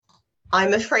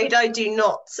I'm afraid I do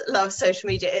not love social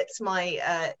media. It's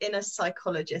my inner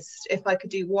psychologist. If I could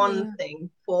do one Yeah. thing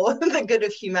for the good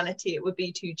of humanity, it would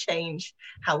be to change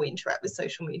how we interact with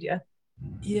social media.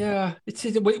 Yeah, it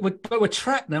is. We're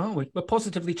trapped now, aren't we? We're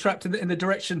positively trapped in the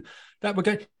direction that we're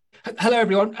going. Hello,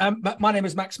 everyone. My name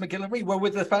is Max McGillivray. We're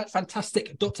with the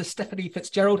fantastic Dr. Stephanie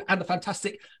Fitzgerald and the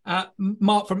fantastic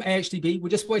Mark from AHDB. We're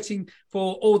just waiting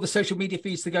for all the social media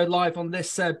feeds to go live on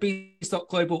this Beanstalk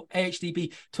Global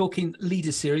AHDB Talking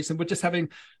Leaders Series, and we're just having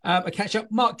a catch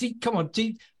up. Mark, do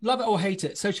you love it or hate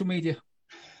it? Social media.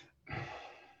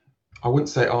 I wouldn't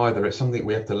say either. It's something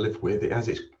we have to live with. It has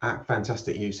its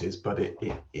fantastic uses, but it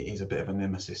is a bit of a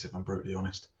nemesis, if I'm brutally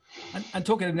honest. And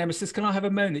talking of nemesis, can I have a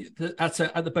moan at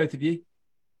the both of you?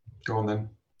 Go on then.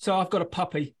 So I've got a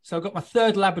puppy. So I've got my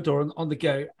third Labrador on the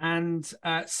go, and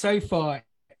so far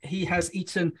he has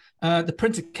eaten the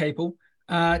printer cable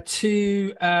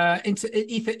into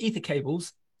ether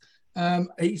cables.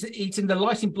 He's eaten the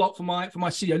lighting block for my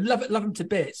studio. Love him to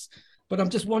bits. But I'm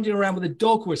just wandering around with a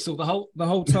dog whistle the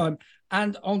whole time,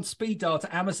 and on speed dial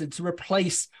to Amazon to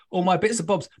replace all my bits and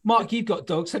bobs. Mark, you've got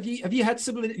dogs. Have you had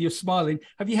similar? You're smiling.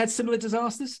 Have you had similar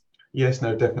disasters? Yes,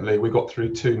 no, definitely. We got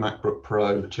through 2 MacBook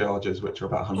Pro chargers, which are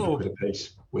about 100 quid a piece,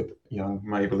 with young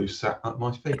Mabel, who's sat at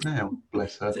my feet now.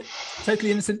 Bless her.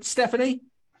 Totally innocent. Stephanie?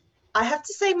 I have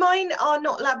to say mine are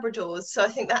not Labradors, so I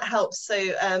think that helps.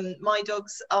 So my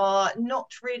dogs are not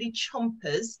really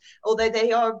chompers, although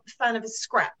they are a fan of a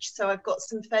scratch. So I've got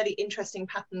some fairly interesting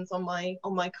patterns on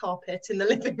my carpet in the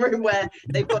living room where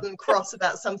they've gotten cross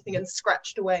about something and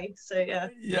scratched away. So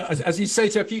yeah, as you say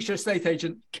to a future estate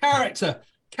agent, character.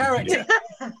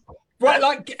 Right,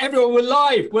 like everyone, we're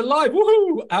live.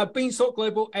 Woohoo! Beanstalk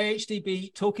Global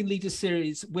AHDB Talking Leaders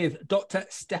Series with Dr.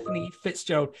 Stephanie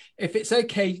Fitzgerald. If it's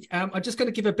okay, I'm just going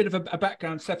to give a bit of a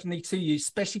background, Stephanie, to you,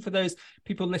 especially for those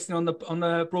people listening on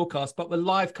the broadcast. But we're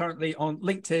live currently on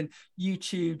LinkedIn,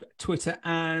 YouTube, Twitter,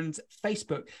 and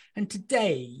Facebook. And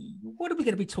today, what are we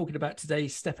going to be talking about today,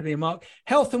 Stephanie and Mark?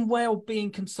 Health and Wellbeing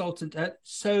Consultant at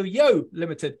Soyo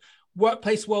Ltd.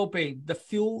 Workplace well-being, the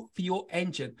fuel for your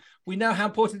engine. We know how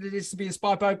important it is to be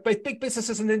inspired by both big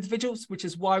businesses and individuals, which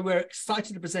is why we're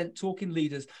excited to present Talking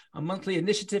Leaders, a monthly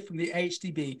initiative from the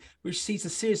AHDB, which sees a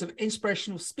series of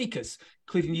inspirational speakers,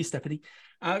 including you, Stephanie,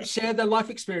 share their life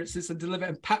experiences and deliver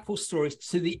impactful stories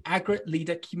to the aggregate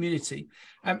leader community.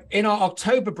 In our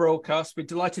October broadcast, we're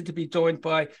delighted to be joined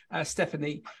by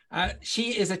Stephanie.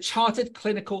 She is a chartered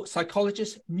clinical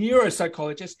psychologist,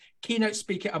 neuropsychologist, keynote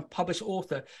speaker, and published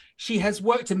author. She has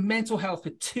worked in mental health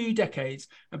for 2 decades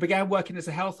and began working as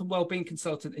a health and wellbeing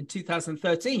consultant in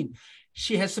 2013.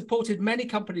 She has supported many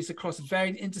companies across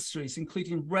varying industries,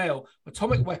 including rail,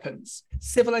 atomic weapons,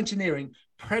 civil engineering,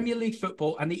 Premier League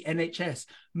football, and the NHS.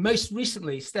 Most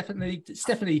recently, Stephanie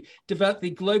developed the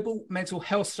global mental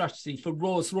health strategy for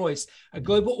Rolls-Royce, a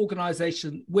global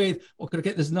organization with, or can I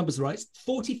get those numbers right,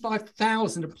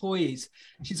 45,000 employees.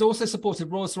 She's also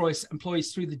supported Rolls-Royce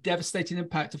employees through the devastating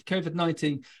impact of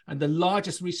COVID-19 and the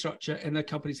largest restructure in their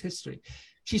company's history.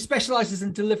 She specializes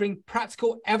in delivering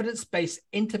practical evidence-based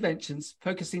interventions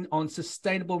focusing on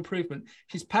sustainable improvement.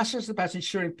 She's passionate about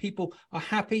ensuring people are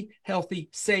happy, healthy,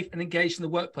 safe, and engaged in the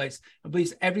workplace, and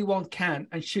believes everyone can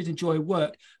and should enjoy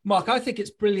work. Mark, I think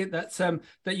it's brilliant that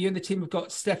you and the team have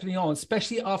got Stephanie on,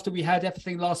 especially after we had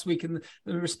everything last week in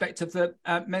respect of the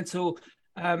mental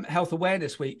health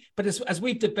awareness week. But as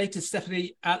we've debated,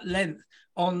 Stephanie, at length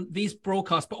on these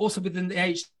broadcasts, but also within the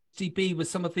AHDB with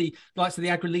some of the likes of the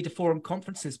Agri Leader Forum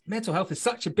conferences, mental health is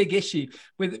such a big issue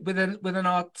within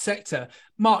our sector.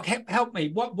 Mark, help me.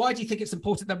 Why do you think it's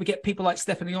important that we get people like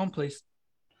Stephanie on, please?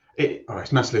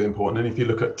 It's massively important. And if you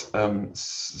look at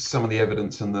some of the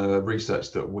evidence and the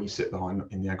research that we sit behind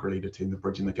in the Agri Leader team, the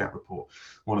Bridging the Gap report,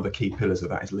 one of the key pillars of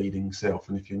that is leading self.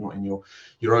 And if you're not in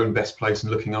your own best place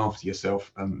and looking after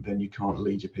yourself, then you can't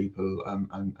lead your people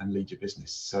and lead your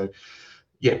business. So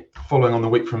yeah, following on the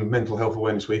week from Mental Health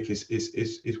Awareness Week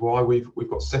is why we've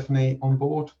got Stephanie on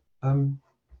board.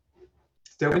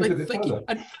 Thank you.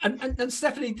 And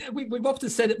Stephanie, we've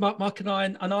often said it, Mark and I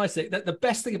and Isaac, that the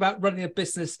best thing about running a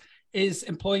business is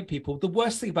employing people. The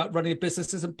worst thing about running a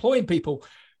business is employing people,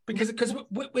 because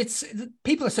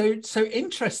people are so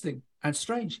interesting and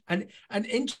strange and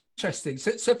interesting.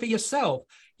 So for yourself,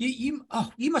 you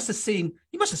must have seen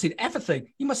everything.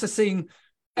 You must have seen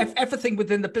everything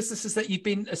within the businesses that you've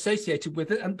been associated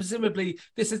with, and presumably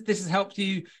this has helped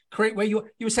you create where you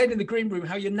were saying in the green room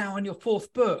how you're now on your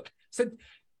 4th book. So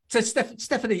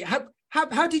Stephanie,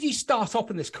 how did you start off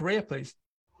in this career, please?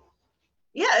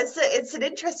 Yeah, it's an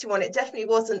interesting one. It definitely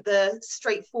wasn't the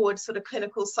straightforward sort of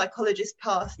clinical psychologist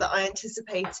path that I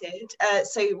anticipated.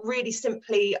 So really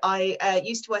simply, I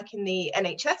used to work in the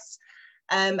NHS,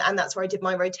 and that's where I did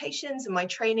my rotations and my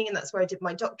training, and that's where I did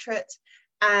my doctorate.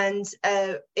 And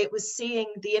it was seeing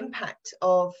the impact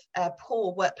of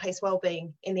poor workplace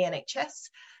wellbeing in the NHS.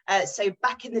 So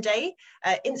back in the day,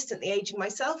 instantly aging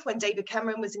myself, when David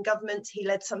Cameron was in government, he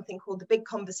led something called the Big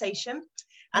Conversation.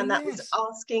 And that was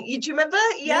asking, do you remember?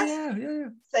 Yes. Yeah.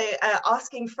 So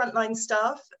asking frontline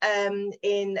staff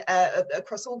in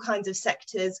across all kinds of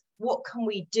sectors, what can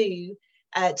we do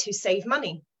to save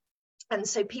money? And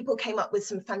so people came up with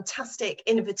some fantastic,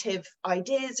 innovative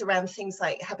ideas around things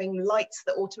like having lights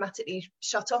that automatically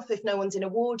shut off if no one's in a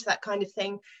ward, that kind of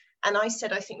thing. And I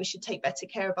said, I think we should take better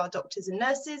care of our doctors and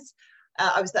nurses.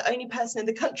 I was the only person in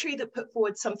the country that put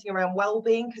forward something around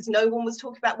well-being, because no one was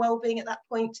talking about well-being at that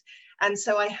point. And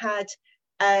so I had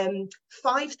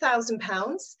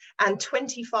 £5,000 and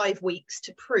 25 weeks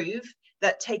to prove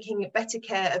that taking better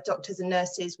care of doctors and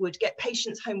nurses would get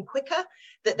patients home quicker,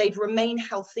 that they'd remain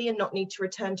healthy and not need to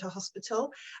return to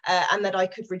hospital, and that I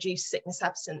could reduce sickness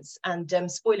absence.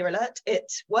 And spoiler alert,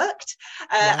 it worked.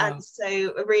 Wow. And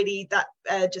so really that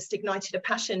just ignited a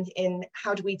passion in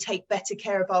how do we take better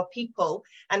care of our people,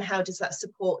 and how does that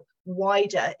support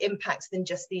wider impacts than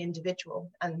just the individual?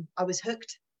 And I was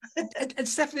hooked. And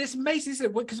Stephanie, it's amazing, isn't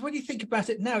it? Because when you think about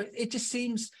it now, it just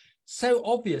seems so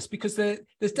obvious, because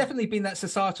there's definitely been that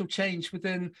societal change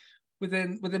within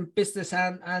business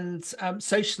and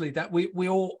socially, that we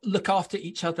all look after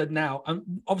each other now,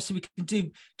 and obviously we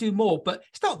can do more. But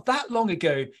it's not that long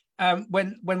ago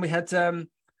when we had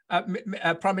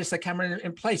Prime Minister Cameron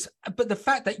in place, but the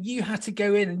fact that you had to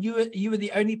go in and you were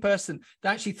the only person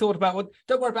that actually thought about, well,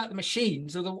 don't worry about the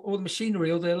machines or the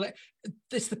machinery or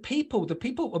it's the people. The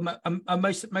people are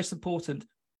most important.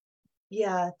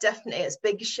 Yeah, definitely. It's a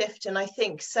big shift. And I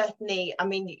think certainly, I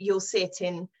mean, you'll see it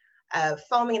in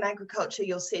farming and agriculture,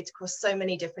 you'll see it across so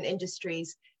many different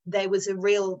industries. There was a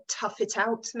real tough it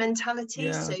out mentality.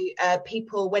 Yeah. So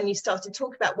people, when you started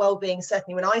talking about well-being,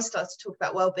 certainly when I started to talk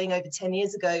about well-being over 10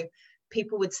 years ago,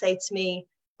 people would say to me,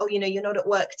 oh, you know, you're not at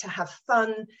work to have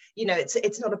fun. You know,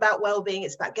 it's not about well-being,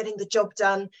 it's about getting the job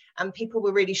done. And people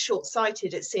were really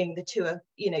short-sighted at seeing the two are,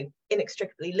 you know,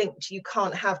 inextricably linked. You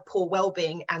can't have poor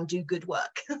well-being and do good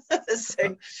work.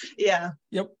 So, yeah.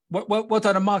 Yep. Well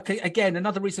done. And Mark, again,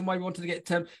 another reason why we wanted to get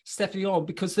Stephanie on,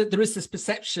 because there is this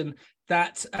perception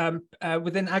that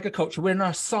within agriculture, we're in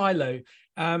our silo.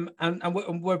 And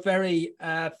we're very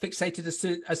fixated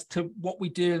as to what we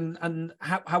do and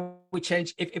how we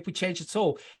change, if we change at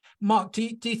all. Mark, do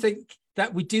you think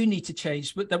that we do need to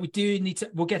change, but that we do need to,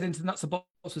 we'll get into the nuts and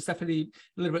bolts with Stephanie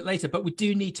a little bit later, but we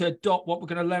do need to adopt what we're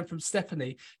going to learn from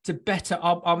Stephanie to better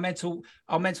our mental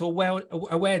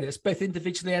awareness, both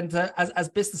individually and as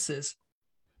businesses?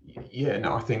 Yeah,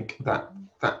 no, I think that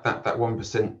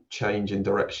 1% change in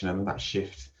direction and that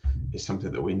shift is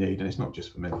something that we need, and it's not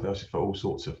just for mental health, it's for all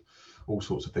sorts of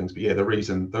things. But yeah, the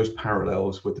reason those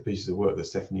parallels with the pieces of work that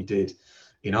Stephanie did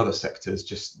in other sectors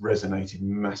just resonated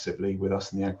massively with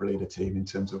us in the AgriLeader team in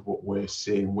terms of what we're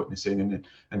seeing, witnessing,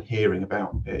 and hearing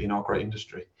about in our great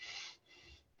industry.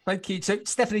 Thank you. So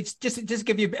Stephanie, just to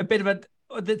give you a bit of a,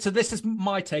 so this is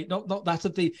my take, not that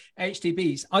of the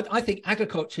AHDBs. I think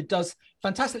agriculture does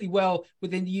fantastically well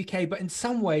within the UK, but in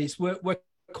some ways we're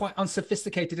quite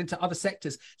unsophisticated into other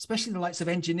sectors, especially the likes of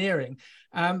engineering,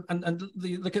 and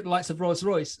look at the likes of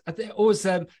Rolls-Royce. It always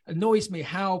annoys me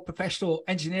how professional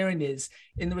engineering is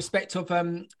in the respect of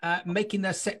making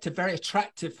their sector very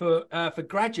attractive for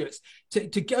graduates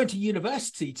to go into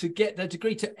university to get their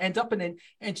degree to end up in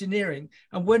engineering,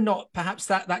 and we're not perhaps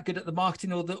that good at the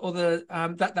marketing or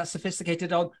that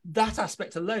sophisticated on that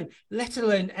aspect alone, let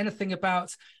alone anything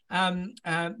about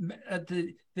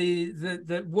the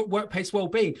workplace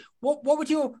well-being. What would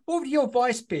your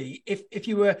advice be if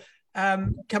you were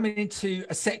coming into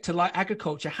a sector like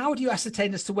agriculture? How would you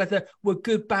ascertain as to whether we're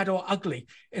good, bad, or ugly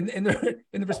in the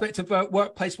respect of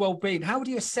workplace well-being? How would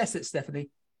you assess it, Stephanie?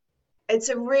 It's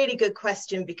a really good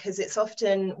question, because it's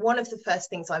often one of the first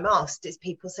things I'm asked is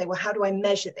people say, well, how do I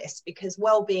measure this? Because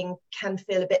well-being can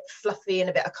feel a bit fluffy and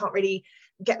I can't really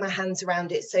get my hands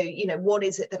around it. So, you know, what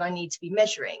is it that I need to be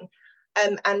measuring?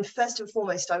 And first and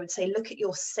foremost, I would say, look at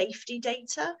your safety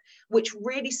data, which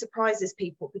really surprises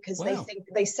people because They think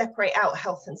they separate out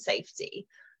health and safety.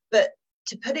 But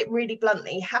to put it really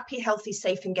bluntly, happy, healthy,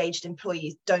 safe, engaged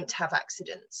employees don't have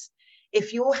accidents.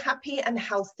 If you're happy and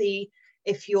healthy,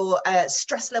 if your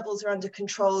stress levels are under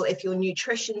control, if your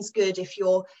nutrition's good, if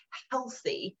you're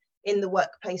healthy in the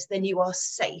workplace, then you are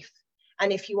safe.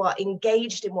 And if you are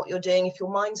engaged in what you're doing, if your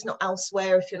mind's not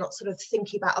elsewhere, if you're not sort of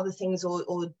thinking about other things,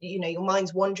 or you know, your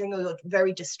mind's wandering, or you're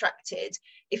very distracted,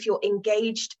 if you're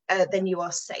engaged, then you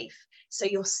are safe. So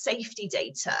your safety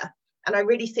data, and I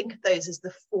really think of those as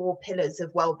the 4 pillars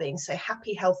of well-being. So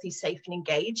happy, healthy, safe, and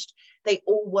engaged, they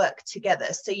all work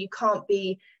together. So you can't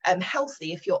be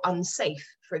healthy if you're unsafe,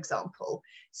 for example.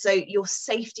 So your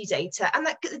safety data, and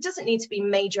that it doesn't need to be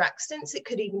major accidents. It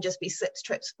could even just be slips,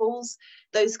 trips, falls,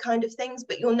 those kind of things.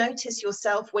 But you'll notice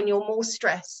yourself when you're more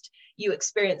stressed, you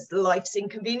experience life's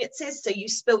inconveniences. So you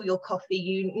spill your coffee,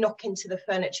 you knock into the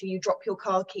furniture, you drop your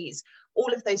car keys.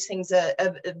 All of those things are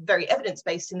very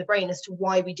evidence-based in the brain as to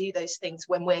why we do those things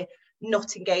when we're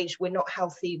not engaged, we're not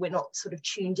healthy, we're not sort of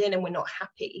tuned in, and we're not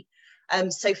happy.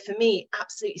 So for me,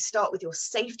 absolutely start with your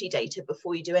safety data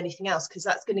before you do anything else, because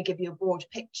that's going to give you a broad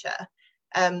picture.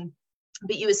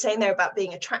 But you were saying there about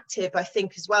being attractive, I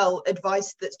think as well,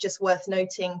 advice that's just worth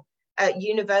noting,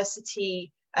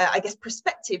 university, I guess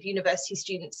prospective university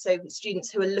students, so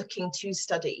students who are looking to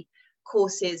study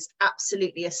courses,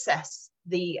 absolutely assess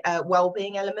the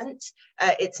well-being element.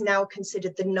 It's now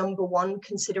considered the #1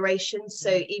 consideration.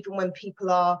 So even when people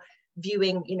are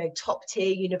viewing, you know, top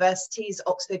tier universities,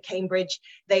 Oxford, Cambridge,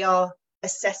 they are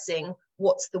assessing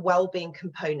what's the well-being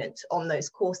component on those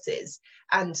courses,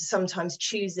 and sometimes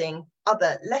choosing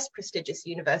other less prestigious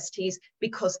universities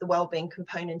because the well-being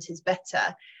component is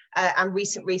better. And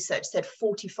recent research said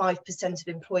 45% of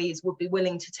employees would be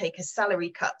willing to take a salary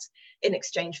cut in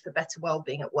exchange for better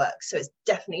well-being at work. So it's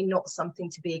definitely not something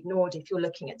to be ignored if you're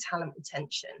looking at talent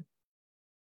retention.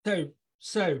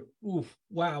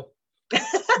 Wow.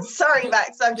 Sorry,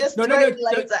 Max, I'm just throwing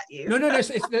loads at you. No,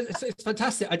 it's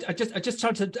fantastic. I just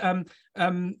tried to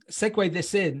segue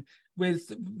this in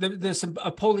with there's some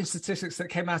polling statistics that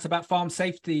came out about farm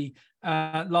safety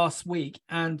last week,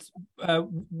 and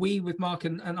we with Mark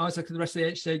and Isaac and the rest of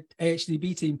the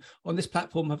AHDB team on this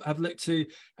platform have looked to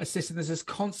assist, and there's this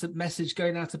constant message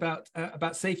going out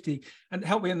about safety. And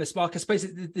help me on this, Mark, I suppose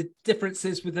the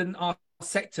differences within our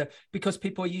sector, because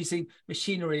people are using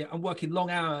machinery and working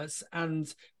long hours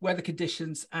and weather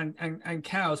conditions and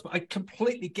cows. But I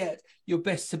completely get your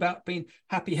best about being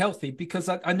happy, healthy, because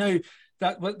I know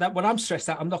that when I'm stressed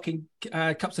out, I'm knocking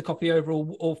cups of coffee over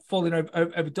or falling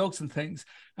over dogs and things.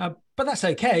 But that's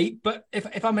okay. But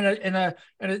if I'm in a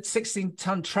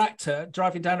 16-ton tractor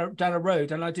driving down a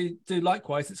road, and I do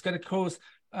likewise, it's going to cause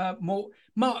more.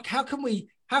 Mark,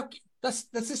 this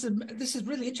is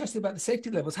really interesting about the safety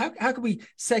levels. How can we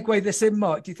segue this in,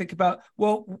 Mark? Do you think about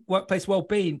workplace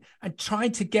well-being and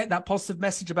trying to get that positive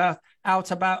message about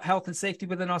health and safety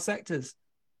within our sectors?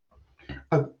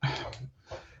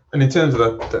 And in terms of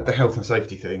the health and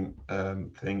safety thing,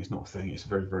 it's not a thing. It's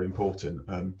very, very important.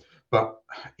 But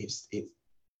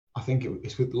I think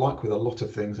it's with a lot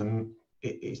of things, and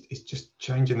it's just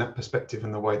changing that perspective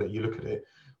and the way that you look at it,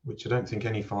 which I don't think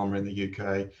any farmer in the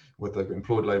UK, whether they've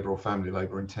employed labour or family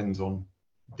labour, intends on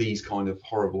these kind of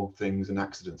horrible things and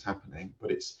accidents happening.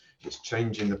 But it's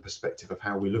changing the perspective of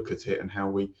how we look at it and how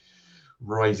we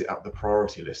raise it up the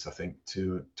priority list, I think,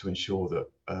 to ensure that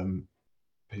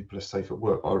people are safe at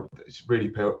work. It's really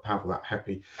powerful that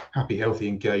happy, healthy,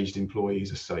 engaged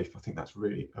employees are safe. I think that's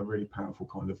really a really powerful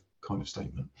kind of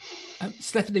statement.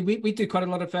 Stephanie, we do quite a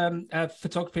lot of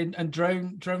photography and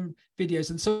drone videos,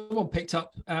 and someone picked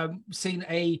up seen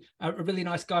a really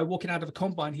nice guy walking out of a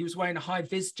combine. He was wearing a high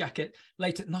vis jacket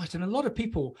late at night, and a lot of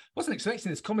people wasn't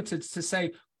expecting this, commented to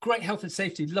say, great health and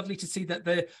safety, lovely to see that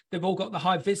they've all got the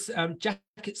high vis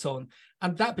jackets on.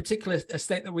 And that particular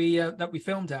estate that we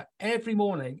filmed at, every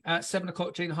morning at 7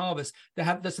 o'clock during harvest,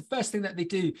 that's the first thing that they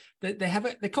do.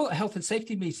 They call it a health and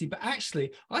safety meeting, but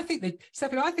actually I think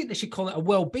they should call it a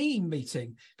well-being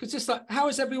meeting, because just like, how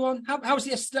is everyone? How was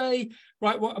yesterday?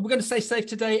 Right, well, we're going to stay safe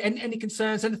today. Any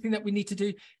concerns? Anything that we need to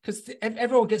do? Because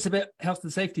everyone gets a bit health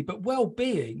and safety, but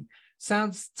well-being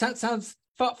sounds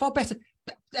far better.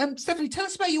 Stephanie, tell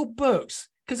us about your books,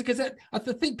 because I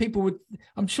think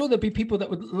I'm sure there'll be people that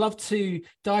would love to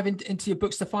dive into your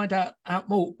books to find out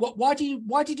more. Why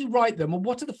did you write them, and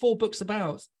what are the 4 books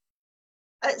about?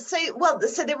 So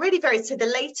they're really varied. So the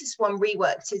latest one,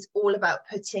 Reworked, is all about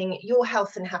putting your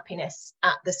health and happiness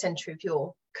at the centre of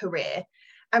your career.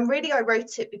 And really, I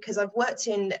wrote it because I've worked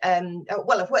in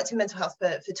mental health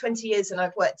for 20 years, and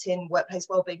I've worked in workplace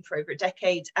wellbeing for over a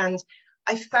decade. And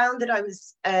I found that I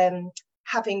was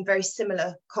having very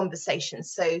similar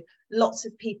conversations. So lots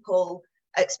of people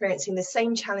experiencing the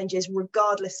same challenges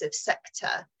regardless of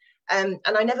sector. And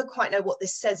I never quite know what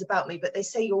this says about me, but they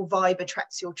say your vibe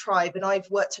attracts your tribe. And I've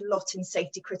worked a lot in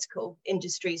safety critical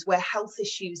industries where health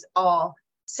issues are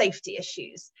safety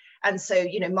issues. And so,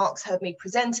 you know, Mark's heard me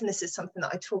present, and this is something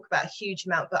that I talk about a huge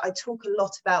amount, but I talk a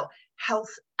lot about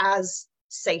health as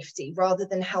safety rather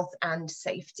than health and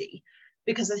safety.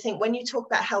 Because I think when you talk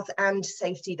about health and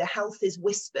safety, the health is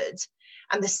whispered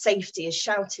and the safety is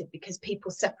shouted, because people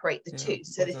separate the two.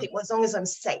 So they think, well, as long as I'm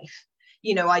safe,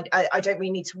 you know, I don't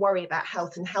really need to worry about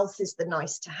health, and health is the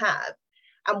nice to have.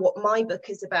 And what my book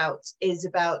is about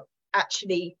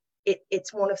actually,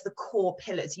 it's one of the core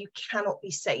pillars. You cannot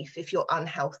be safe if you're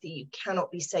unhealthy. You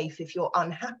cannot be safe if you're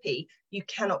unhappy. You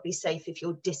cannot be safe if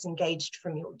you're disengaged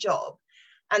from your job.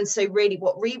 And so really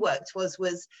what reworked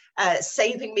was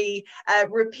saving me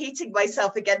repeating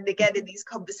myself again and again in these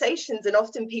conversations. And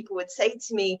often people would say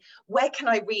to me, where can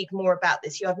I read more about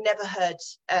this? I've never heard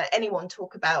anyone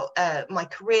talk about my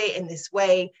career in this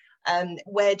way.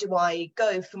 Where do I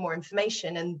go for more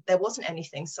information? And there wasn't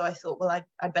anything. So I thought, well,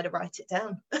 I'd better write it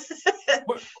down.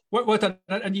 Well done.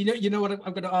 And you know what I'm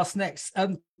going to ask next.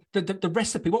 The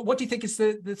recipe. What do you think is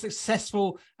the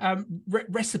successful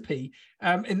recipe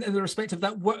in the respect of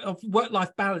that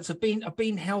work-life balance, of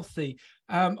being healthy,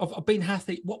 of being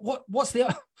healthy? What's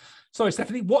the sorry,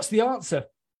 Stephanie? What's the answer?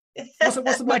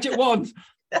 What's the magic wand?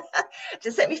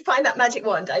 Just let me find that magic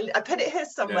wand. I put it here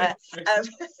somewhere. Yeah.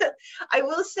 I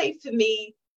will say, for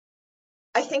me,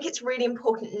 I think it's really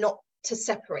important not to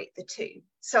separate the two.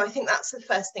 So I think that's the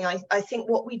first thing. I think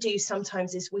what we do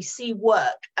sometimes is we see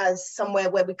work as somewhere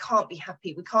where we can't be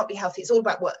happy, we can't be healthy. It's all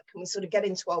about work, and we sort of get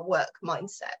into our work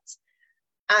mindset.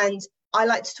 And I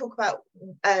like to talk about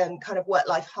kind of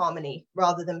work-life harmony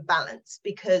rather than balance,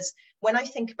 because when I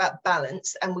think about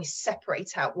balance and we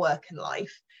separate out work and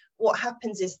life, what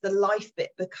happens is the life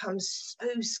bit becomes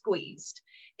so squeezed.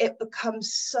 It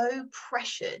becomes so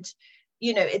pressured.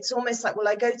 You know, it's almost like, well,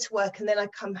 I go to work and then I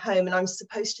come home and I'm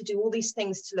supposed to do all these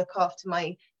things to look after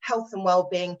my health and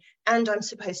well-being, and I'm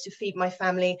supposed to feed my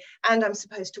family, and I'm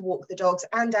supposed to walk the dogs,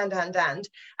 and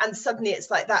suddenly it's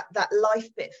like that life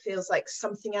bit feels like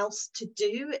something else to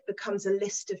do. It becomes a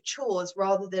list of chores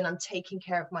rather than I'm taking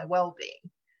care of my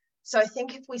well-being. So I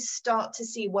think if we start to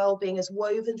see well-being as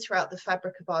woven throughout the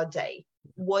fabric of our day,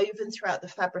 woven throughout the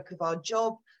fabric of our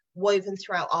job, woven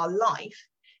throughout our life,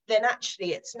 then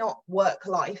actually it's not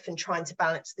work-life and trying to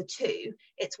balance the two,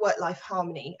 it's work-life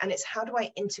harmony. And it's, how do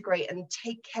I integrate and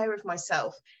take care of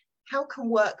myself? How can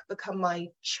work become my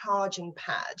charging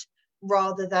pad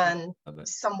rather than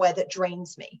somewhere that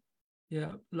drains me?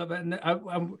 Yeah, love it. And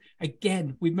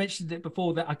again, we've mentioned it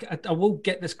before that I will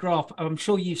get this graph. I'm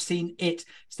sure you've seen it,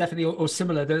 Stephanie, or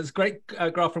similar. There's a great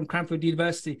graph from Cranfield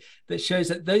University that shows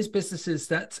that those businesses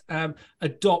that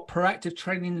adopt proactive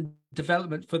training and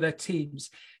development for their teams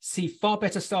see far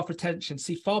better staff retention,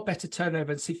 see far better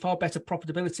turnover, and see far better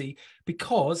profitability,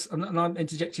 because, and I'm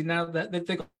interjecting now, that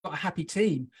they've got a happy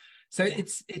team. So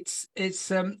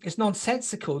it's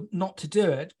nonsensical not to do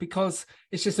it, because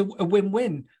it's just a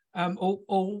win-win.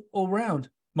 All round.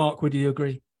 Mark, would you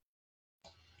agree?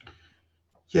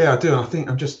 Yeah, I do. I think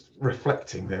I'm just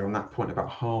reflecting there on that point about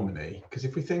harmony, because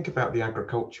if we think about the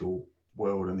agricultural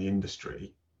world and the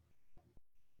industry,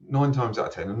 9 times out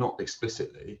of 10, and not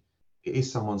explicitly, it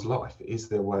is someone's life, it is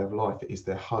their way of life, it is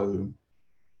their home,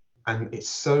 and it's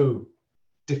so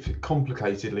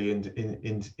complicatedly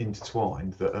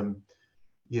intertwined that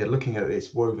looking at it,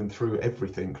 it's woven through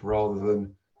everything rather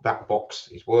than that box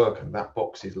is work and that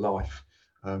box is life,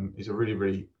 is a really,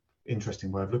 really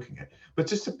interesting way of looking at it. But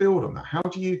just to build on that, how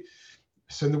do you,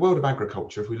 so in the world of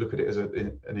agriculture, if we look at it as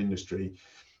an industry,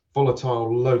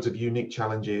 volatile, loads of unique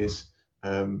challenges,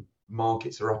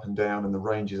 markets are up and down and the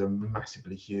ranges are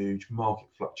massively huge, market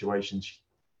fluctuations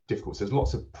difficult, so there's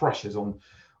lots of pressures on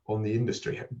the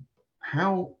industry.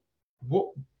 What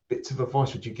bits of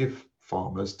advice would you give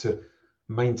farmers to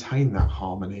maintain that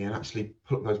harmony and actually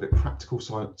put those bit practical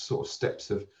sort of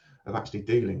steps of actually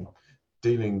dealing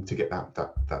to get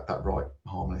that right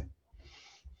harmony?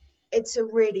 It's a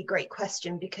really great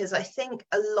question, because I think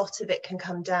a lot of it can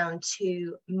come down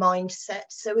to mindset.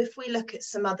 So if we look at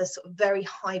some other sort of very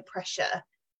high pressure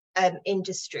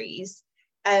industries,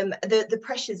 the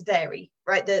pressures vary,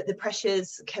 right? The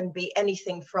pressures can be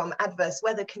anything from adverse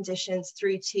weather conditions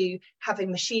through to having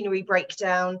machinery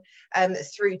breakdown,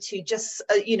 through to just,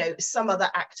 some other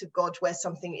act of God where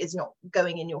something is not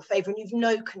going in your favor and you've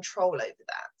no control over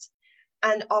that.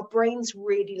 And our brains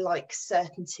really like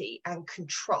certainty and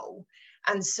control.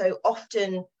 And so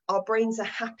often our brains are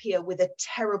happier with a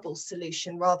terrible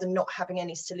solution rather than not having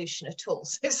any solution at all.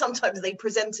 So sometimes they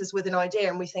present us with an idea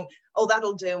and we think, oh,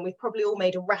 that'll do. And we've probably all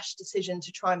made a rash decision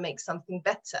to try and make something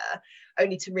better,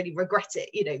 only to really regret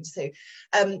it,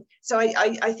 So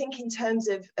I think in terms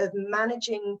of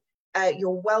managing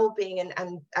your well-being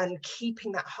and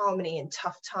keeping that harmony in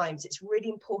tough times, it's really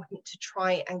important to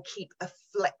try and keep a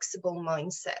flexible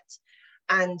mindset.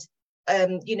 And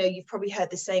you know, you've probably heard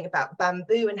this saying about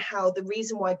bamboo, and how the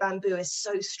reason why bamboo is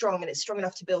so strong and it's strong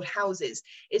enough to build houses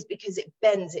is because it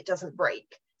bends, it doesn't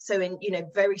break. So in, you know,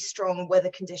 very strong weather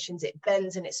conditions, it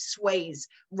bends and it sways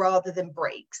rather than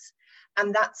breaks.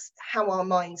 And that's how our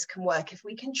minds can work. If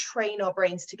we can train our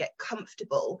brains to get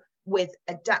comfortable with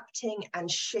adapting and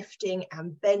shifting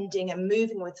and bending and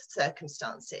moving with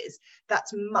circumstances,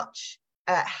 that's much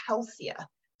healthier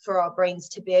for our brains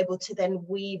to be able to then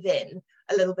weave in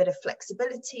a little bit of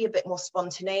flexibility, a bit more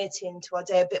spontaneity into our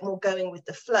day, a bit more going with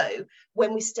the flow.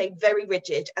 When we stay very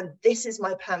rigid and this is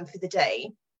my plan for the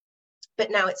day, but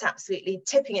now it's absolutely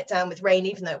tipping it down with rain,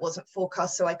 even though it wasn't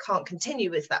forecast, so I can't continue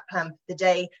with that plan for the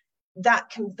day, that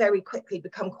can very quickly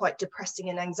become quite depressing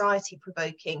and anxiety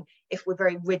provoking if we're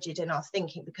very rigid in our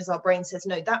thinking, because our brain says,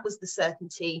 no, that was the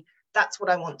certainty, that's what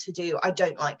I want to do, I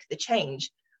don't like the change.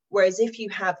 Whereas if you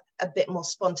have a bit more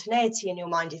spontaneity in your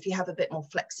mind, if you have a bit more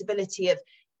flexibility of,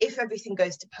 if everything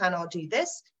goes to plan, I'll do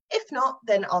this, if not,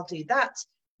 then I'll do that,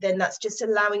 then that's just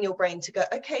allowing your brain to go,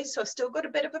 okay, so I've still got a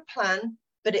bit of a plan,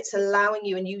 but it's allowing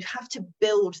you, and you have to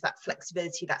build that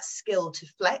flexibility, that skill to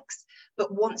flex.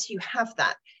 But once you have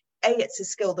that, it's a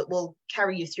skill that will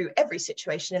carry you through every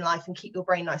situation in life and keep your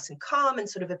brain nice and calm and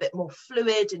sort of a bit more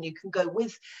fluid, and you can go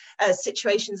with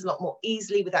situations a lot more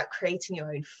easily without creating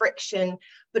your own friction.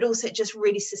 But also it just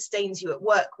really sustains you at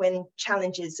work when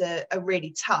challenges are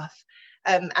really tough.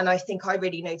 And I think I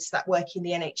really noticed that working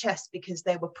in the NHS, because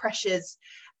there were pressures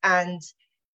and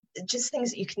just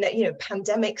things that you can, you know,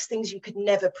 pandemics, things you could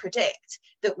never predict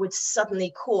that would suddenly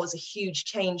cause a huge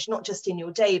change, not just in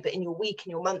your day, but in your week,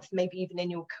 in your month, maybe even in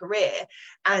your career.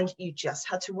 And you just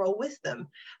had to roll with them.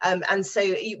 And so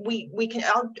we can,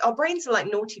 our brains are like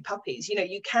naughty puppies, you know,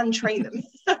 you can train them,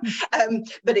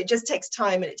 but it just takes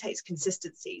time and it takes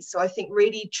consistency. So I think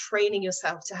really training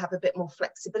yourself to have a bit more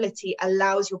flexibility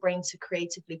allows your brain to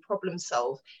creatively problem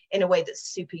solve in a way that's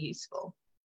super useful.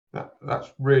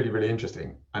 That's really, really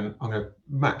interesting. And I'm going to,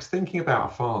 Max, thinking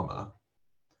about a farmer,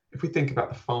 if we think about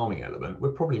the farming element,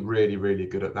 we're probably really, really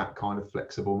good at that kind of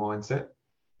flexible mindset.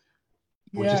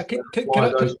 Yeah, can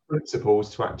those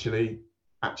principles to actually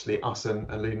us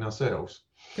and leading ourselves.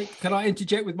 Can I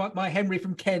interject with my Henry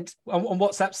from Kent on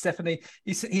WhatsApp, Stephanie?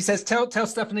 He says, tell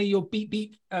Stephanie your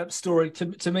beep story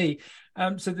to me.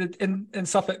 So that in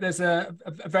Suffolk, there's a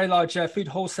very large food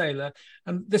wholesaler,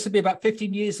 and this would be about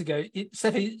 15 years ago.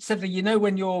 Stephanie, you know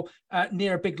when you're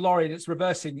near a big lorry and it's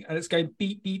reversing and it's going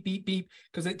beep, beep, beep, beep,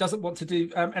 because it doesn't want to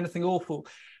do anything awful.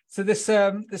 So this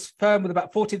firm with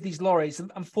about 40 of these lorries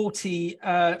and 40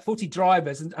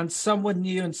 drivers, and some were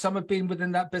new and some have been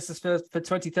within that business for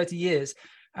 20, 30 years.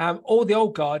 All the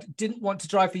old guard didn't want to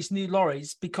drive these new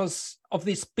lorries because of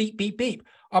this beep, beep, beep.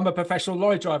 I'm a professional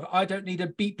lorry driver. I don't need a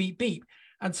beep, beep, beep.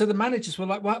 And so the managers were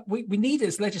like, well, we need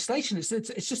this legislation. It's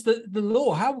just the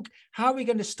law. How are we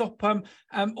going to stop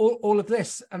all of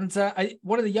this? And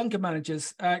one of the younger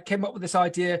managers came up with this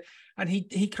idea, and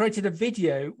he created a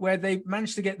video where they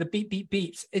managed to get the beep, beep,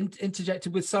 beeps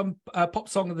interjected with some pop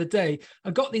song of the day,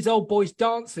 and got these old boys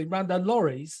dancing around their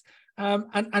lorries. And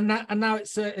now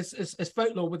it's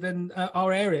folklore within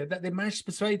our area that they managed to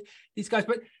persuade these guys.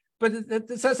 But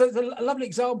so it's a lovely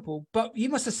example. But you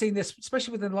must have seen this,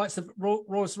 especially within the likes of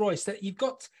Rolls-Royce, that you've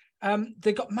got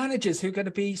they've got managers who are going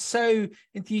to be so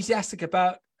enthusiastic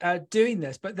about doing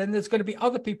this, but then there's going to be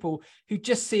other people who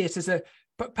just see it as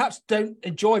but perhaps don't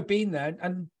enjoy being there,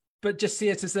 but just see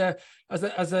it as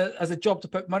a job to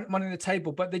put money on the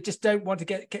table, but they just don't want to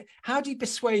get. How do you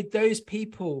persuade those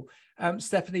people,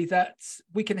 Stephanie, that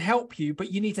we can help you,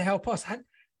 but you need to help us?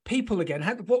 People again,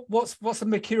 what's the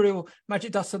mercurial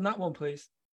magic dust on that one, please?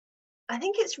 I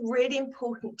think it's really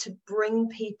important to bring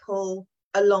people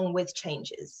along with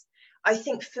changes. I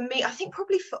think for me, I think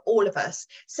probably for all of us.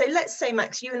 So let's say,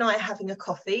 Max, you and I are having a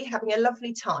coffee, having a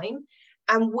lovely time,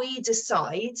 and we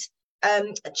decide,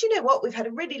 do you know what? We've had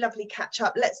a really lovely catch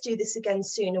up. Let's do this again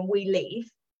soon, and we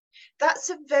leave. That's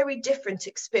a very different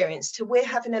experience to we're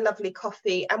having a lovely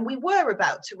coffee and we were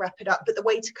about to wrap it up, but the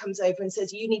waiter comes over and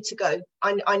says, you need to go.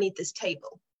 I need this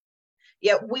table.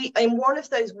 Yeah, in one of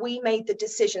those, we made the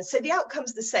decision. So the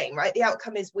outcome's the same, right? The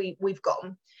outcome is we've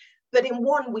gone. But in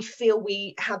one, we feel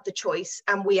we had the choice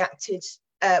and we acted,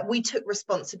 we took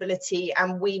responsibility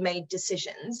and we made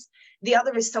decisions. The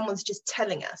other is someone's just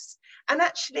telling us. And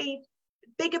actually,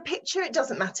 bigger picture, it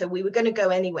doesn't matter. We were going to go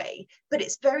anyway, but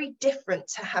it's very different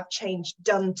to have change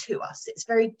done to us. It's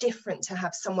very different to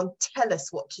have someone tell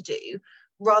us what to do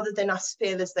rather than us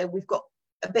feel as though we've got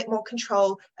a bit more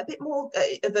control, a bit more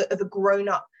of a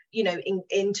grown-up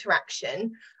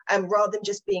interaction, rather than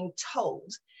just being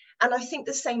told. And I think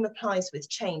the same applies with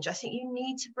change. I think you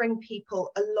need to bring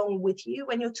people along with you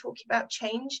when you're talking about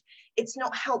change. It's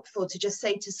not helpful to just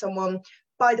say to someone,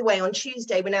 by the way, on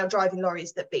Tuesday, we're now driving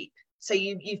lorries that beep. So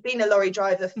you've been a lorry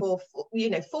driver for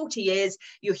 40 years,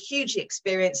 you're hugely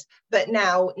experienced, but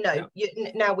now,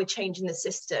 now we're changing the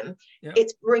system. Yeah.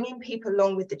 It's bringing people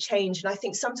along with the change. And I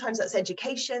think sometimes that's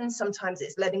education, sometimes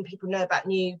it's letting people know about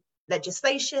new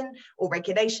legislation or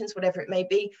regulations, whatever it may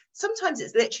be. Sometimes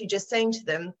it's literally just saying to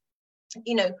them,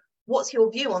 what's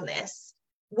your view on this?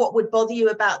 What would bother you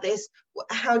about this?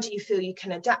 How do you feel you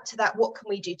can adapt to that? What can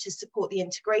we do to support the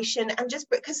integration? And just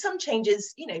because some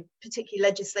changes, particularly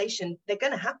legislation, they're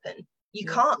going to happen. You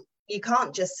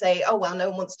can't just say, oh, well, no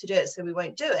one wants to do it, so we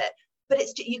won't do it. But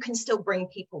you can still bring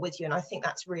people with you. And I think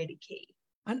that's really key.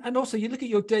 And also, you look at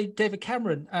your David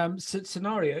Cameron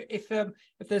scenario. If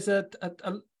there's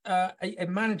a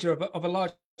manager of a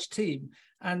large team,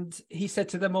 and he said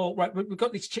to them all, right, we've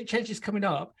got these changes coming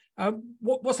up.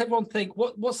 What's everyone think?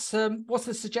 What's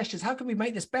the suggestions? How can we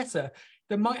make this better?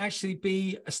 There might actually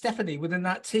be a Stephanie within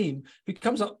that team who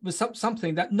comes up with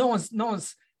something that no one's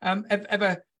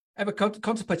ever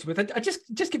contemplated with. And I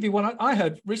just give you one I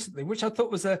heard recently, which I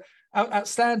thought was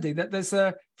outstanding. That there's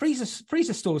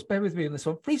freezer stores. Bear with me on this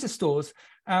one. Freezer stores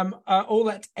are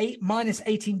all at minus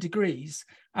 18 degrees,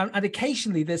 and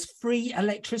occasionally there's free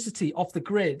electricity off the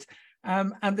grid.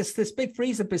 And this big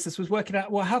freezer business was working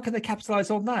out, well, how can they capitalize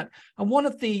on that? And one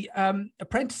of the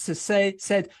apprentices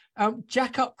said,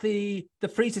 jack up the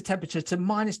freezer temperature to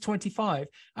minus 25,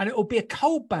 and it will be a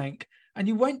cold bank. And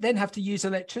you won't then have to use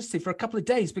electricity for a couple of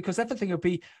days because everything will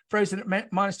be frozen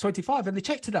at minus 25. And they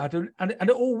checked it out, and it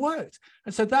all worked.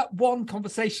 And so that one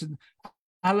conversation,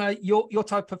 your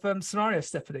type of scenario,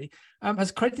 Stephanie,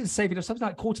 has created a saving of something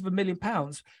like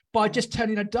 £250,000 by just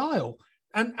turning a dial.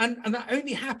 And that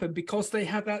only happened because they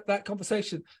had that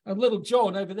conversation. And little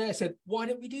John over there said, why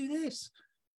don't we do this?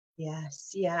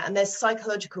 Yes, yeah. And there's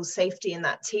psychological safety in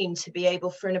that team to be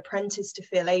able for an apprentice to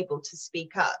feel able to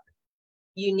speak up.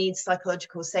 You need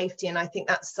psychological safety. And I think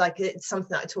it's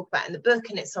something that I talk about in the book.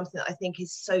 And it's something that I think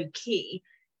is so key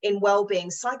in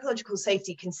well-being. Psychological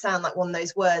safety can sound like one of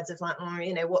those words of like,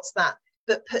 what's that?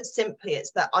 But put simply,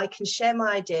 it's that I can share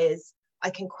my ideas, I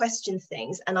can question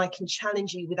things, and I can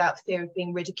challenge you without fear of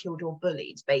being ridiculed or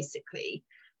bullied, basically.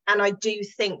 And I do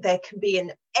think there can be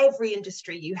in every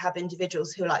industry, you have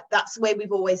individuals who are like, that's the way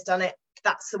we've always done it.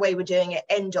 That's the way we're doing it.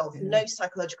 End of. No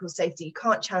psychological safety. You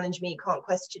can't challenge me. You can't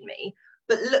question me.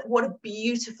 But look, what a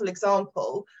beautiful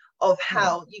example of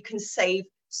how you can save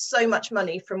so much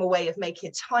money from a way of making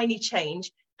a tiny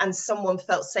change, and someone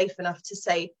felt safe enough to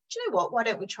say, do you know what, why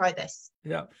don't we try this?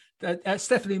 Yeah.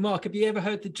 Stephanie, Mark, have you ever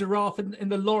heard the giraffe in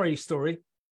the lorry story?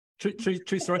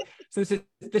 True story. So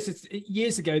this is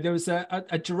years ago. There was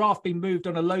a giraffe being moved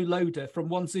on a low loader from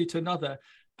one zoo to another.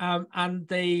 And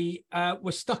they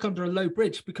were stuck under a low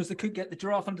bridge because they couldn't get the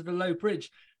giraffe under the low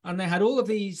bridge. And they had all of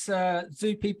these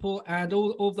zoo people and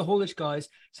all of the haulage guys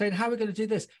saying, how are we going to do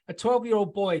this? A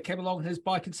 12-year-old boy came along on his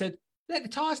bike and said, let the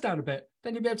tires down a bit.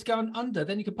 Then you'll be able to go under.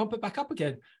 Then you can pump it back up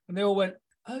again. And they all went,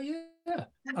 oh, yeah.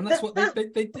 And that's what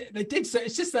they did. So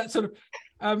it's just that sort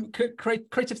of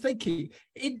creative thinking.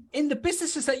 In the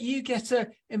businesses that you get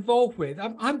involved with,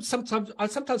 I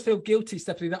sometimes feel guilty,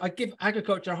 Stephanie, that I give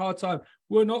agriculture a hard time.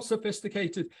 We're not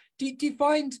sophisticated. Do you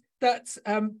find that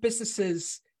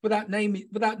businesses, without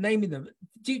naming them,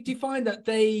 do you find that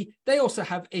they also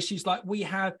have issues like we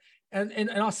have in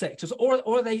our sectors, or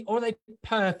are they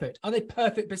perfect? Are they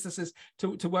perfect businesses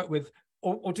to work with,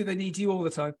 or do they need you all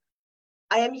the time?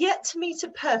 I am yet to meet a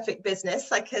perfect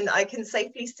business. I can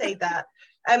safely say that.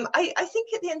 I think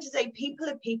at the end of the day, people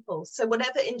are people. So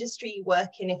whatever industry you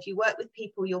work in, if you work with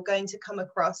people, you're going to come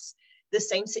across the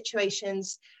same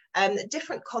situations,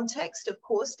 different context, of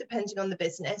course, depending on the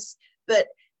business. But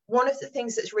one of the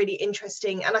things that's really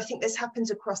interesting, and I think this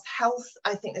happens across health,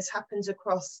 I think this happens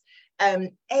across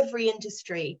every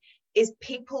industry, is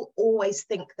people always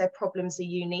think their problems are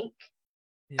unique.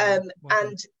 And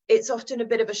it's often a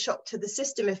bit of a shock to the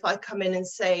system if I come in and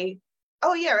say,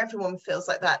 oh yeah, everyone feels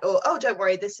like that, or oh, don't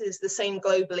worry, this is the same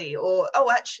globally, or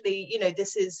oh, actually,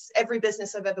 this is every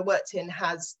business I've ever worked in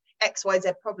has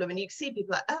XYZ problem. And you see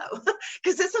people like, oh,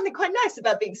 because there's something quite nice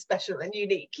about being special and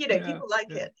unique, people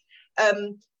like it.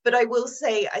 But I will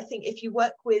say, I think if you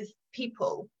work with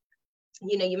people,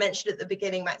 you mentioned at the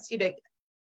beginning, Max,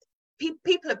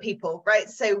 people are people, right?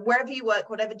 So wherever you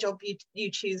work, whatever job you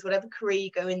choose, whatever career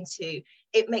you go into,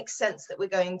 it makes sense that we're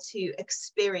going to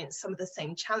experience some of the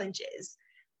same challenges.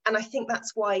 And I think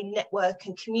that's why network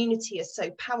and community are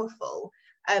so powerful.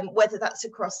 whether that's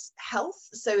across health.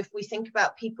 So if we think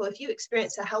about people, if you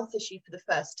experience a health issue for the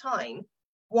first time,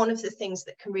 one of the things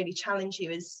that can really challenge you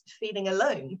is feeling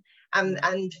alone and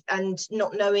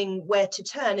not knowing where to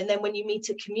turn. And then when you meet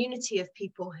a community of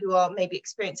people who are maybe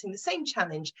experiencing the same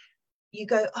challenge, you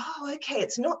go, oh, okay,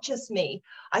 it's not just me.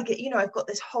 I've got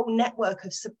this whole network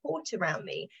of support around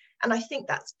me. And I think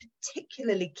that's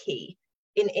particularly key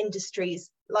in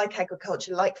industries like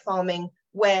agriculture, like farming,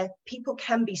 where people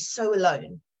can be so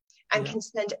alone and can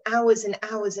spend hours and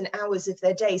hours and hours of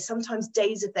their day, sometimes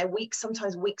days of their week,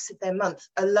 sometimes weeks of their month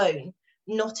alone,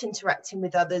 not interacting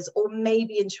with others, or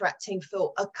maybe interacting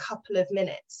for a couple of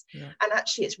minutes. And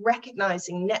actually it's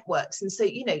recognizing networks. And so,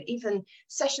 even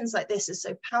sessions like this are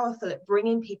so powerful at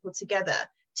bringing people together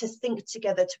to think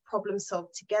together, to problem solve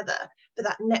together. But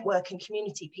that network and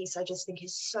community piece, I just think,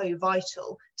 is so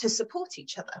vital to support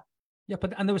each other. Yeah,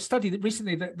 and there was a study that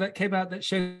recently that came out that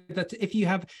showed that if you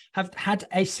have had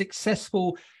a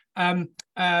successful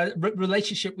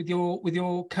relationship with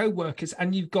your co-workers,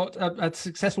 and you've got a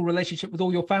successful relationship with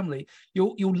all your family,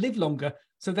 you'll live longer.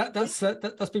 So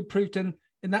that's been proved in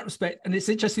that respect. And it's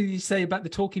interesting you say about the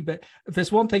talking bit. If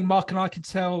there's one thing Mark and I can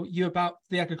tell you about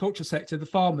the agricultural sector, the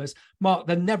farmers, Mark,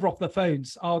 they're never off their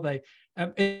phones, are they?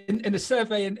 In a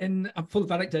survey, I'm full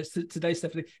of anecdotes today,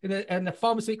 Stephanie. In the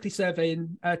Farmers Weekly survey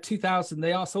in 2000,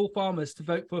 they asked all farmers to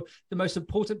vote for the most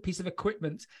important piece of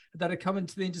equipment that had come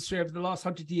into the industry over the last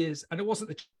 100 years. And it wasn't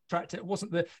the tractor, it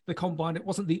wasn't the combine, it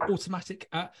wasn't the automatic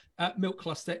milk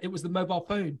cluster, it was the mobile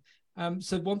phone.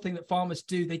 So one thing that farmers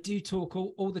do, they do talk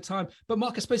all the time. But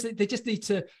Mark, I suppose they just need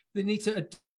to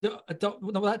adopt,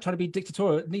 without trying to be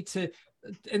dictatorial, need to,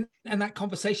 in that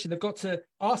conversation, they've got to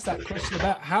ask that question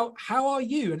about how are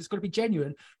you, and it's got to be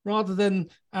genuine, rather than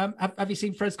have you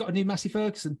seen Fred's got a new Massey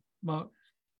Ferguson, Mark?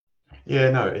 Yeah,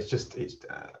 no, it's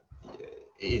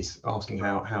asking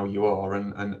how you are,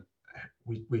 and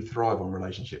we thrive on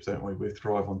relationships, don't we? We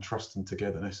thrive on trust and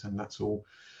togetherness, and that's all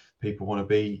people want to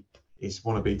be. Is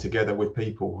want to be together with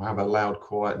people, however loud,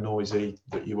 quiet, noisy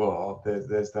that you are.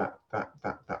 There's that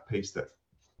piece that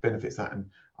benefits that, and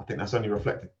I think that's only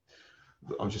reflected.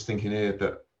 I'm just thinking here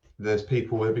that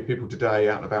there'll be people today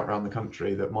out and about around the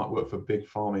country that might work for big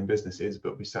farming businesses,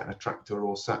 but be sat in a tractor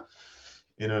or sat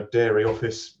in a dairy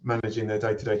office managing their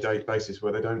day-to-day basis,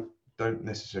 where they don't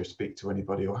necessarily speak to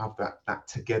anybody or have that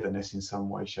togetherness in some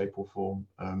way, shape, or form.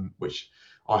 Which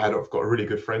I've got a really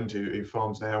good friend who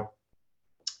farms now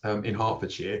in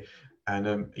Hertfordshire,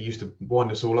 and he used to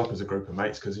wind us all up as a group of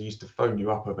mates, because he used to phone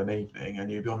you up of an evening and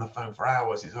you'd be on the phone for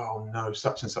hours. It's, oh no,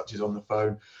 such and such is on the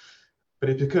phone. But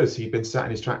it's because he'd been sat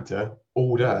in his tractor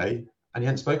all day and he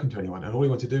hadn't spoken to anyone, and all he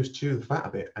wanted to do is chew the fat a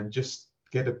bit and just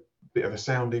get a bit of a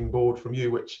sounding board from you,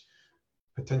 which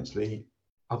potentially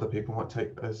other people might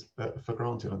take as for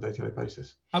granted on a day-to-day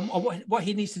basis. What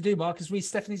he needs to do, Mark, is read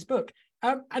Stephanie's book.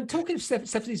 And talking of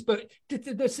Stephanie's book,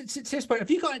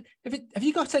 have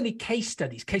you got any case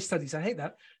studies? I hate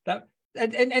that.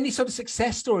 And any sort of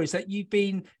success stories that you've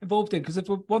been involved in? Because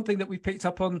one thing that we've picked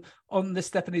up on this,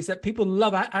 Stephanie, is that people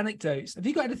love anecdotes. Have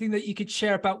you got anything that you could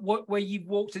share about where you've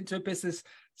walked into a business,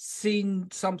 seen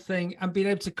something, and been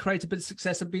able to create a bit of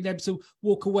success, and been able to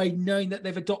walk away knowing that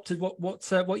they've adopted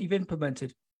what you've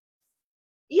implemented?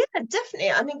 Yeah,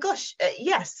 definitely. I mean, gosh,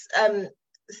 yes.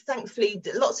 Thankfully,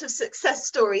 lots of success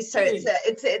stories. So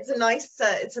it's a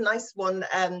nice one.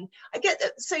 I get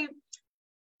that. So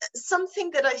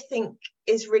something that I think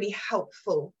is really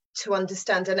helpful to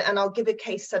understand, and I'll give a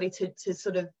case study to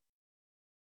sort of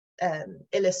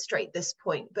illustrate this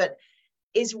point, but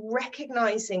is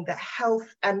recognizing that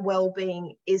health and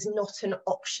well-being is not an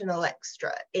optional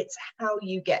extra. It's how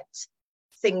you get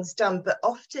things done. But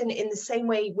often, in the same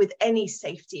way with any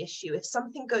safety issue, if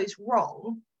something goes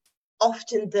wrong,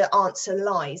 often the answer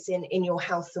lies in your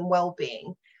health and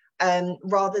well-being,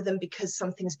 rather than because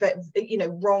something's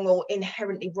wrong or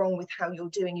inherently wrong with how you're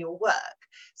doing your work.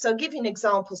 So I'll give you an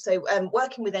example. So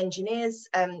working with engineers,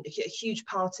 a huge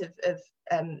part of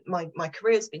my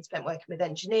career has been spent working with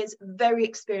engineers, very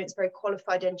experienced, very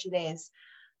qualified engineers.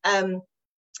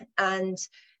 And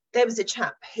there was a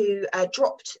chap who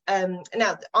dropped,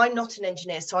 now I'm not an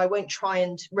engineer, so I won't try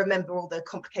and remember all the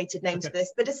complicated names of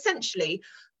this, but essentially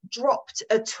dropped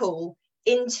a tool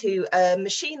into a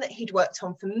machine that he'd worked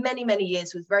on for many, many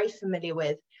years, was very familiar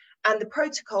with. And the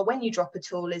protocol when you drop a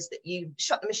tool is that you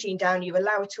shut the machine down, you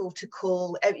allow it all to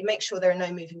cool, you make sure there are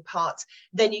no moving parts,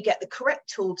 then you get the correct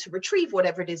tool to retrieve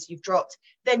whatever it is you've dropped,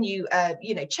 then you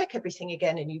check everything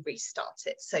again and you restart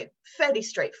it. So fairly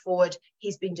straightforward.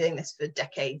 He's been doing this for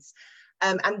decades.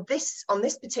 And on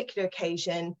this particular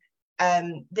occasion,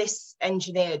 this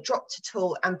engineer dropped a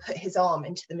tool and put his arm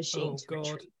into the machine to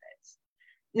retrieve it.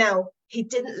 Now, he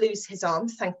didn't lose his arm,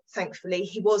 thankfully.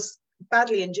 He was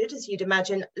badly injured, as you'd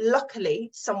imagine. Luckily,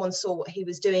 someone saw what he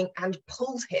was doing and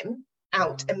pulled him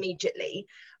out immediately.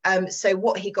 So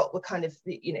what he got were kind of,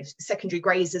 secondary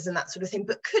grazes and that sort of thing,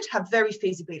 but could have very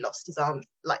feasibly lost his arm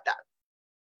like that.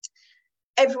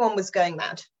 Everyone was going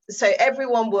mad. So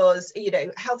everyone was,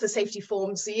 health and safety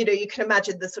forms. So, you can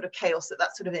imagine the sort of chaos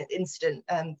that sort of incident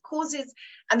causes.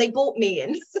 And they brought me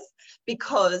in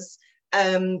because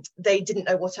they didn't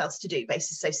know what else to do,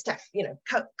 basically. So, Steph,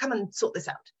 come and sort this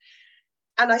out.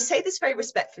 And I say this very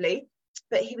respectfully,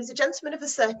 but he was a gentleman of a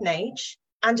certain age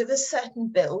and of a certain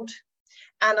build.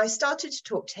 And I started to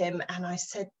talk to him and I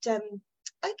said,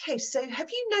 okay, so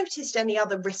have you noticed any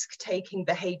other risk-taking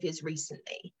behaviours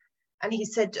recently? And he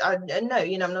said, no,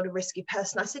 I'm not a risky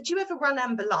person. I said, do you ever run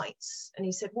amber lights? And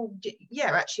he said, well,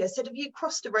 yeah, actually. I said, have you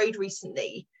crossed a road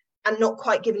recently and not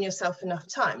quite given yourself enough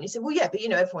time? And he said, well, yeah, but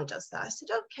everyone does that. I said,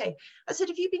 okay. I said,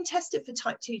 have you been tested for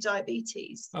type 2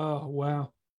 diabetes? Oh,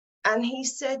 wow. And he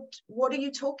said, what are you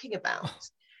talking about?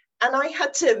 And I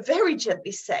had to very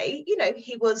gently say,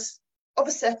 he was of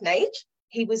a certain age.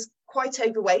 He was quite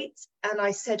overweight. And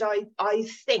I said, I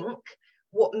think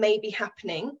what may be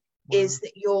happening is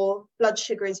that your blood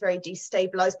sugar is very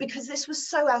destabilized, because this was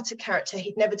so out of character.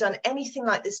 He'd never done anything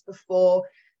like this before.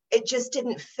 It just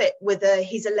didn't fit whether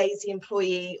he's a lazy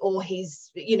employee or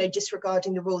he's,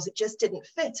 disregarding the rules. It just didn't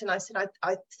fit. And I said,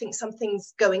 I think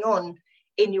something's going on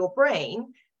in your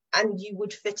brain and you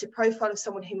would fit a profile of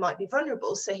someone who might be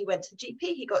vulnerable. So he went to the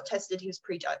GP, he got tested, he was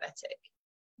pre-diabetic.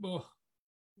 Oh.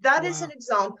 That is an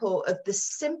example of the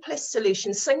simplest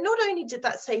solution. So not only did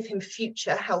that save him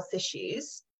future health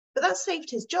issues, but that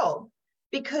saved his job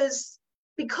because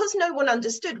no one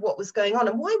understood what was going on.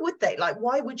 And why would they?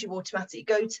 Why would you automatically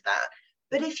go to that?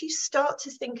 But if you start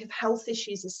to think of health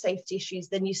issues as safety issues,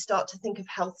 then you start to think of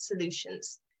health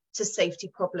solutions to safety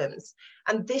problems.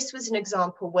 And this was an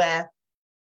example where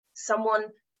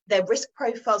their risk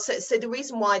profile, so the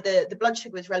reason why the blood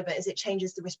sugar is relevant is it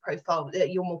changes the risk profile,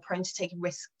 that you're more prone to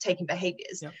taking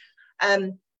behaviors. Yep.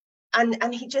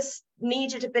 And he just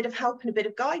needed a bit of help and a bit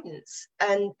of guidance.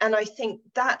 And I think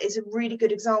that is a really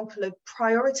good example of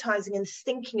prioritizing and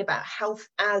thinking about health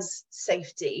as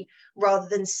safety rather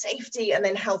than safety and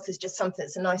then health is just something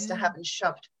that's nice to have and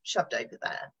shoved over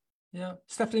there. Yeah,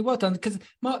 Stephanie, well done. Because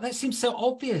Mark, that seems so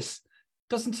obvious,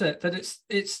 doesn't it? That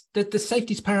it's the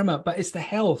safety's paramount, but it's the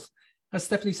health. As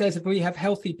Stephanie says, if we have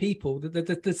healthy people,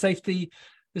 the safety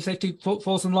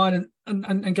falls in line.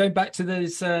 And going back to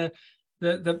those the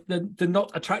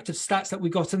not attractive stats that we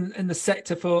got in the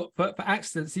sector for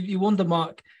accidents, you wonder,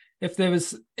 Mark,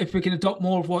 if we can adopt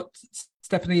more of what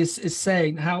Stephanie is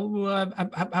saying,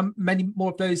 how many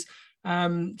more of those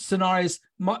scenarios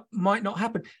might not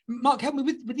happen. Mark, help me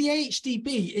with the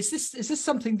AHDB. Is this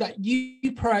something that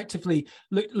you proactively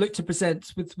look to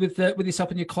present with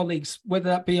yourself and your colleagues, whether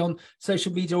that be on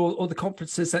social media or the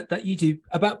conferences that you do,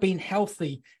 about being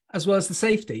healthy as well as the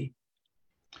safety?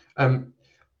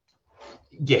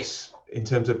 Yes, in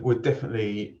terms of, we'll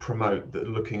definitely promote that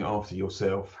looking after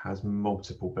yourself has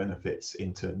multiple benefits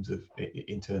in terms of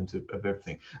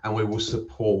everything, and we will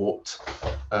support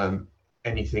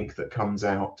anything that comes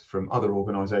out from other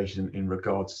organisations in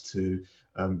regards to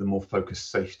the more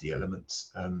focused safety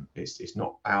elements. It's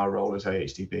not our role as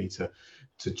AHDB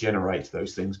to generate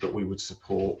those things, but we would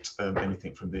support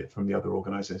anything from the other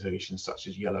organisations such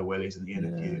as Yellow Wellies and the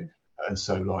NFU. And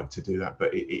so like to do that, but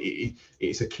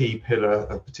it's a key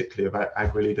pillar, particularly about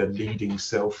agri-leader leading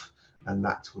self, and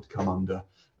that would come under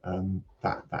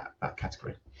that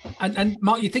category. And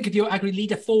Mark, you think of your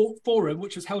agri-leader forum,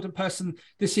 which was held in person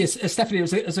this year. Stephanie,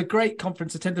 it was a great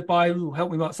conference attended by,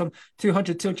 help me, Mark, some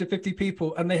 250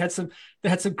 people, and they had some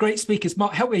great speakers.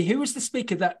 Mark, help me, who was the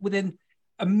speaker that within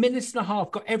a minute and a half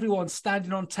got everyone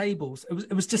standing on tables?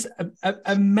 It was just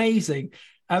amazing,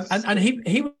 and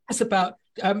he was about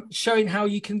showing how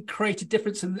you can create a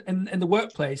difference in the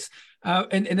workplace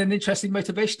in an interesting,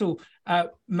 motivational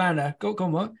manner. Go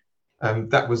on, Mark.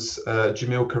 That was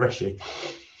Jamil Qureshi.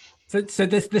 So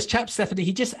this chap, Stephanie,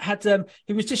 he just had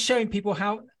he was just showing people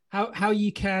how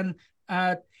you can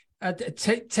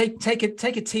take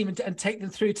a team and take them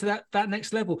through to that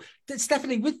next level.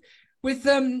 Stephanie, with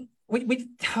I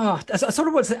sort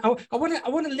of want to say, I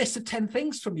want a list of 10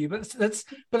 things from you, but it's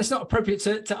not appropriate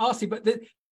to ask you. But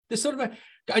the sort of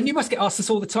and you must get asked this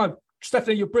all the time.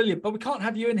 Stephanie, you're brilliant, but we can't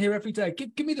have you in here every day.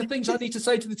 Give me the things I need to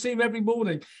say to the team every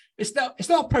morning. It's not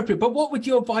appropriate, but what would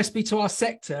your advice be to our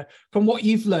sector from what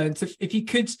you've learned? If you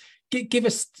could give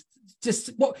us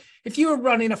just what if you were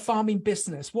running a farming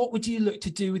business, what would you look to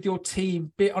do with your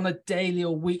team, be it on a daily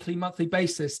or weekly, monthly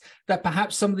basis, that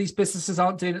perhaps some of these businesses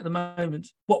aren't doing at the moment?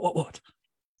 What?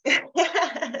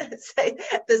 So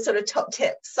the sort of top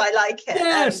tips, I like it.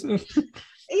 Yes.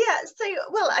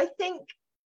 Well, I think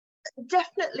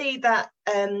definitely that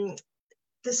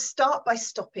the start by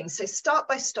stopping. So start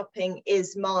by stopping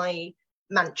is my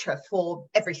mantra for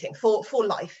everything, for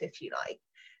life, if you like.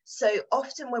 So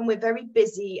often when we're very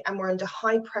busy and we're under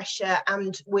high pressure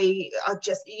and we are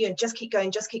just keep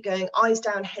going, eyes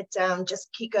down, head down,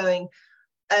 just keep going.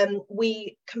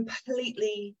 We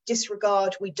completely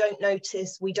disregard, we don't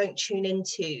notice, we don't tune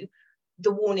into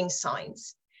the warning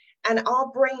signs. And our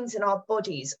brains and our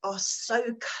bodies are so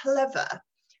clever,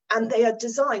 and they are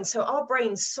designed. So our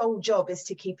brain's sole job is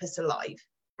to keep us alive,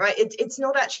 right? It's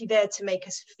not actually there to make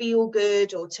us feel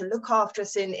good or to look after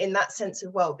us in that sense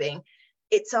of well-being.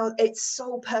 Its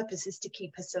sole purpose is to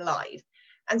keep us alive.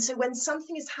 And so when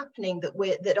something is happening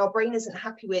that our brain isn't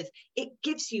happy with, it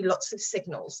gives you lots of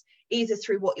signals, either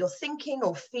through what you're thinking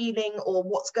or feeling or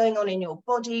what's going on in your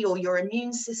body or your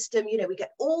immune system. We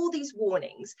get all these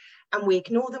warnings and we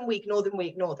ignore them.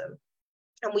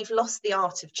 And we've lost the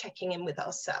art of checking in with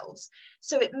ourselves.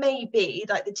 So it may be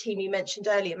like the team you mentioned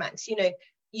earlier, Max,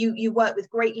 you work with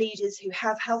great leaders who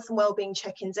have health and wellbeing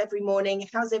check-ins every morning.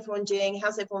 How's everyone doing?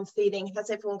 How's everyone feeling? Has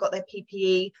everyone got their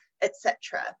PPE,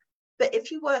 etc.? But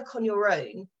if you work on your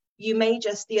own, you may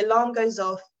the alarm goes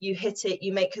off, you hit it,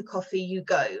 you make a coffee, you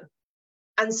go.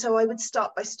 And so I would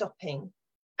start by stopping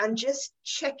and just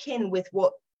check in with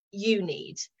what you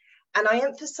need. And I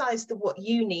emphasize the what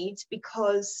you need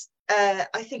because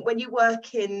I think when you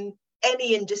work in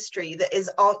any industry that is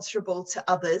answerable to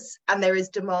others and there is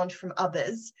demand from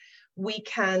others, we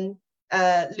can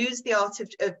lose the art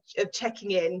of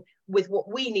checking in with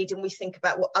what we need, and we think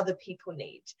about what other people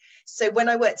need. So when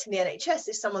I worked in the NHS,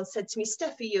 if someone said to me,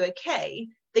 "Steph, are you okay?"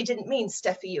 they didn't mean,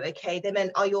 "Steph, are you okay?" They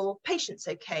meant, "Are your patients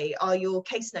okay? Are your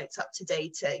case notes up to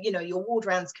date? Your ward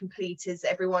rounds complete? Is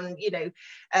everyone,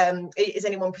 is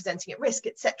anyone presenting at risk,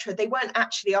 etc." They weren't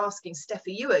actually asking, "Steph, are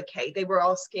you okay?" They were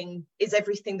asking, "Is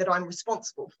everything that I'm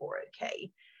responsible for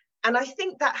okay?" And I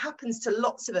think that happens to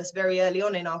lots of us very early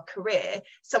on in our career.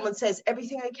 Someone says,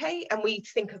 "Everything okay?" and we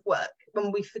think of work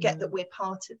when we forget that we're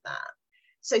part of that.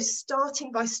 So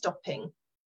starting by stopping,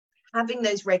 having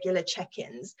those regular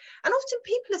check-ins. And often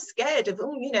people are scared of,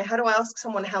 how do I ask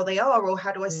someone how they are, or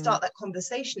how do I start that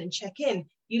conversation and check in?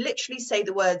 You literally say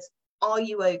the words, "Are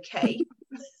you okay?"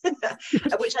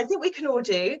 which I think we can all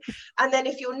do. And then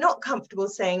if you're not comfortable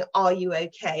saying, "Are you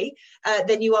okay?"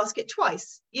 Then you ask it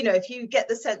twice. If you get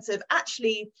the sense of,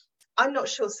 actually, I'm not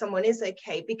sure someone is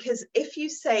okay, because if you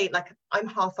say, like, I'm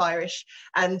half Irish,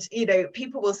 and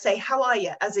people will say, "How are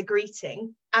you?" as a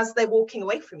greeting as they're walking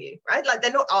away from you, right? Like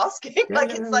they're not asking,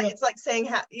 it's like saying,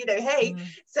 "Hey,"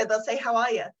 so they'll say, "How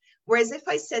are you?" Whereas if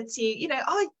I said to you,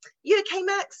 "Oh, you okay,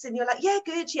 Max?" And you're like, "Yeah,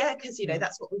 good, yeah," because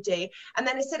that's what we do. And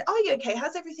then I said, "Are you okay?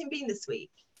 How's everything been this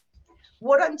week?"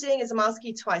 What I'm doing is I'm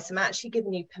asking you twice. I'm actually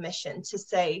giving you permission to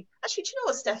say, "Actually, do you know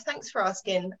what, Steph? Thanks for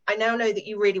asking. I now know that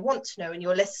you really want to know and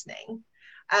you're listening."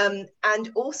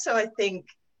 And also, I think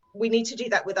we need to do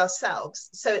that with ourselves.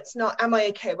 So it's not, "Am I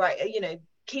okay?" Right?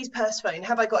 Keys, purse, phone.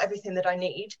 Have I got everything that I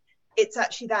need? It's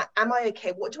actually that, "Am I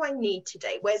okay? What do I need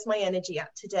today? Where's my energy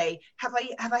at today? Have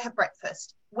I had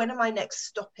breakfast? When am I next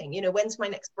stopping? When's my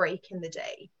next break in the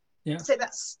day?" Yeah. So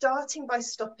that's starting by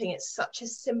stopping. It's such a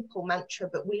simple mantra,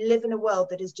 but we live in a world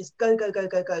that is just go, go, go,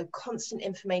 go, go, constant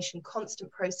information,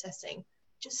 constant processing.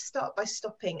 Just start by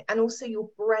stopping. And also your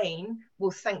brain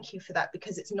will thank you for that,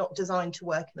 because it's not designed to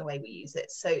work in the way we use it.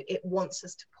 So it wants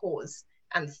us to pause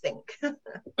and think.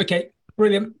 Okay,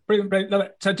 brilliant. Love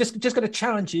it. So just going to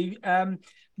challenge you.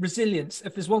 Resilience.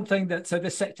 If there's one thing that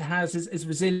this sector has is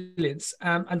resilience,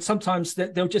 and sometimes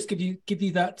they'll just give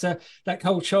you that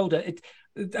cold shoulder.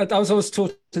 I was always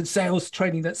taught in sales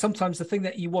training that sometimes the thing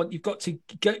that you want, you've got to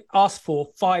ask for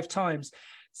 5 times.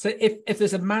 So if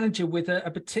there's a manager with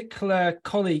a particular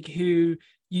colleague who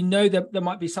that there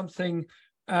might be something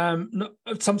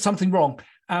something wrong,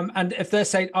 and if they're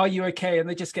saying, "Are you okay?" and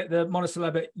they just get the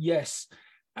monosyllabic yes.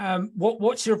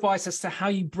 What's your advice as to how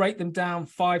you break them down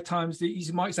 5 times,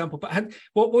 using my example? But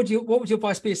what would your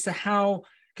advice be as to how,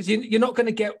 because you're not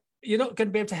going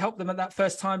to be able to help them at that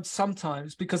first time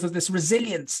sometimes because of this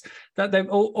resilience that they've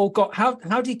all got.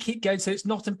 How do you keep going so it's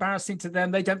not embarrassing to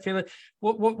them? They don't feel it.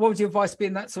 What would your advice be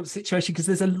in that sort of situation? Because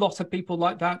there's a lot of people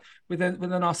like that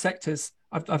within our sectors,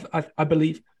 I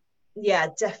believe. Yeah,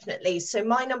 definitely. So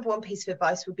my number one piece of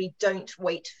advice would be, don't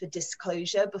wait for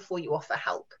disclosure before you offer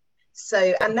help.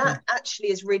 So, and that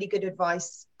actually is really good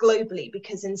advice globally,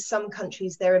 because in some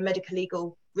countries there are medical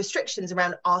legal restrictions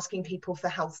around asking people for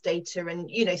health data,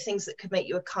 and, you know, things that could make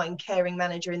you a kind, caring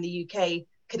manager in the UK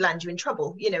could land you in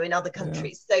trouble, you know, in other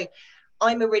countries. So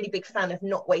I'm a really big fan of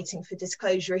not waiting for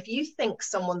disclosure. If you think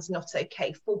someone's not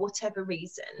okay for whatever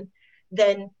reason,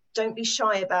 then don't be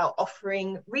shy about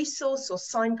offering resource or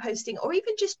signposting, or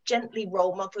even just gently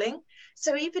role modeling.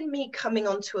 So even me coming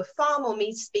onto a farm, or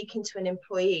me speaking to an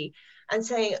employee and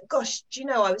saying, gosh, do you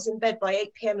know, I was in bed by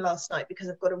 8 p.m. last night because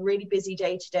I've got a really busy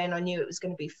day today and I knew it was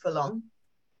going to be full on.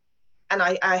 And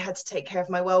I had to take care of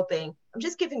my well-being. I'm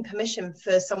just giving permission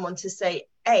for someone to say,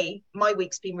 A, my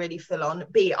week's been really full on.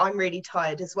 B, I'm really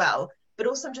tired as well. But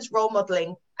also I'm just role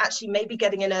modeling, actually maybe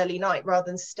getting an early night rather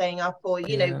than staying up, or,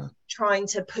 you know, trying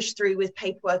to push through with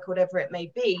paperwork or whatever it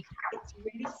may be. It's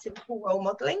really simple role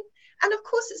modeling. And of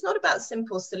course, it's not about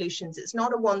simple solutions. It's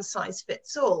not a one size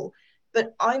fits all.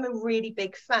 But I'm a really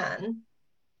big fan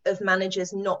of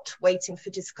managers not waiting for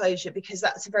disclosure, because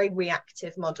that's a very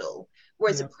reactive model.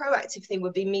 Whereas a proactive thing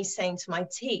would be me saying to my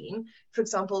team, for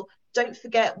example, don't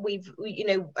forget,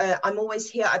 I'm always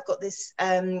here. I've got this,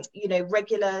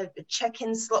 regular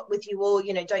check-in slot with you all.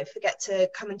 You know, don't forget to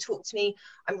come and talk to me.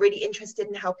 I'm really interested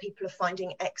in how people are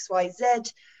finding X, Y,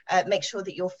 Z. Make sure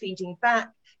that you're feeding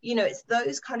back. You know, it's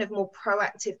those kind of more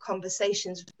proactive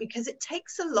conversations, because it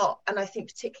takes a lot. And I think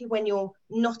particularly when you're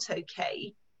not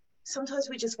okay, sometimes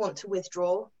we just want to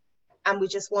withdraw, and we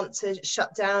just want to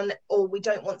shut down, or we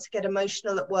don't want to get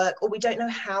emotional at work, or we don't know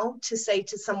how to say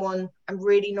to someone, I'm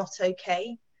really not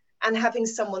okay. And having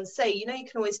someone say, you know, you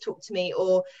can always talk to me,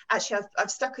 or actually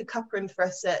I've stuck a cuppa in for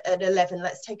us at 11.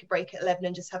 Let's take a break at 11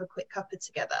 and just have a quick cuppa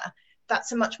together.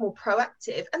 That's a much more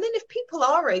proactive. And then if people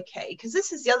are okay, because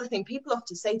this is the other thing, people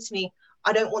often say to me,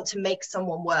 I don't want to make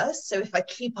someone worse. So if I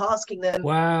keep asking them,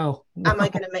 am I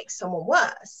going to make someone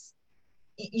worse?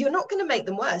 You're not going to make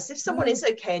them worse. If someone is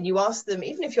okay and you ask them,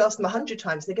 even if you ask them 100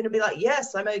 times, they're going to be like,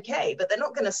 yes, I'm okay. But they're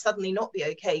not going to suddenly not be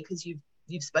okay because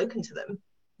you've spoken to them.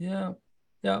 Yeah.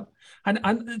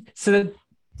 And so then,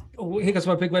 here goes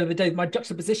my big word of the day. My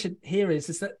juxtaposition here is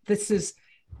that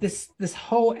this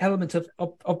whole element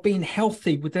of being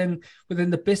healthy within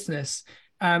the business.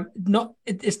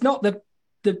 It's not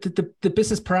the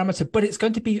business parameter, but it's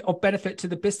going to be of benefit to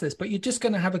the business. But you're just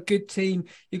going to have a good team.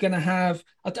 You're going to have,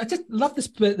 I just love this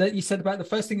bit that you said about the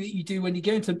first thing that you do when you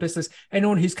go into a business.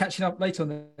 Anyone who's catching up late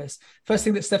on this, first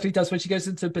thing that Stephanie does when she goes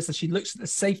into a business, she looks at the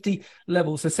safety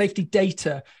levels, the safety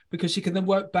data, because she can then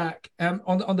work back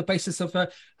on the basis of a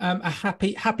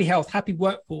happy health, happy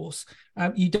workforce.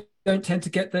 You don't tend to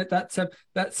get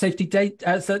that safety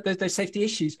data, those safety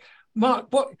issues.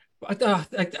 Mark,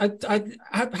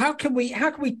 how can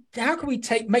we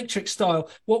take matrix style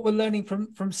what we're learning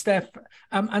from Steph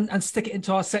and stick it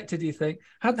into our sector, do you think?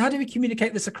 How do we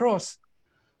communicate this across?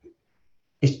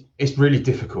 It's really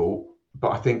difficult,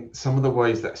 but I think some of the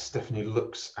ways that Stephanie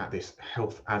looks at this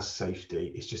health as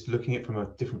safety is just looking at it from a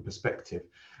different perspective.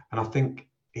 And I think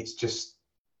it's just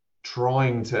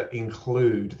trying to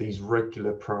include these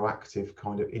regular proactive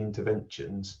kind of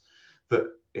interventions that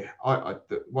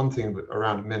the one thing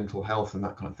around mental health and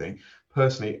that kind of thing,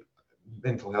 personally,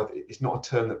 mental health is not a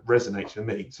term that resonates with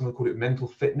me. Someone called it mental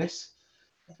fitness,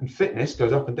 and fitness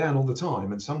goes up and down all the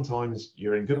time. And sometimes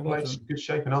you're in good place, good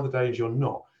shape, and other days you're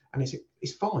not. And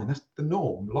it's fine. That's the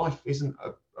norm. Life isn't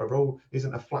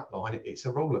isn't a flat line. It's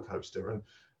a roller coaster, and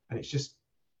it's just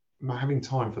having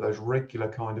time for those regular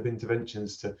kind of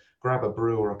interventions to grab a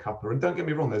brew or a cuppa. And don't get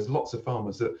me wrong, there's lots of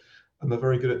farmers that are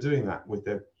very good at doing that with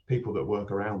their people that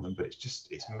work around them, but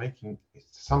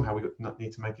somehow we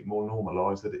need to make it more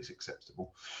normalized that it's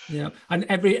acceptable. Yeah, and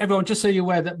everyone, just so you're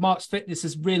aware that Mark's fitness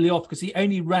is really off, because he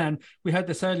only ran, we heard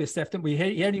this earlier, Steph, didn't we?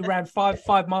 He only ran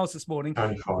five miles this morning,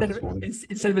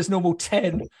 instead of his normal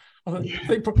 10. I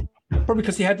think probably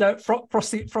because he had that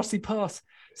frosty pass.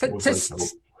 So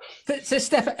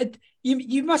Steph,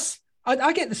 you must,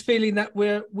 I get this feeling that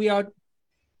we are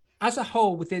as a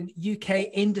whole within UK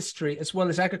industry as well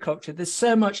as agriculture, there's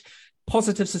so much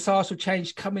positive societal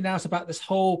change coming out about this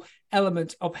whole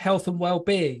element of health and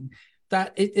well-being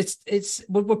that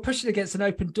we're pushing against an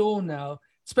open door now,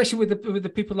 especially with the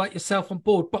people like yourself on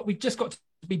board. But we've just got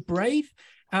to be brave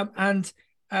and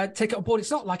take it on board. It's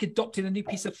not like adopting a new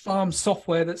piece of farm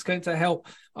software that's going to help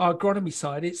our agronomy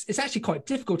side. It's actually quite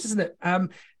difficult, isn't it?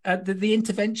 The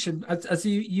intervention, as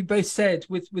you both said,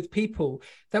 with people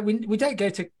that we don't go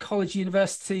to college,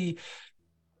 university,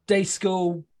 day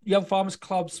school, young farmers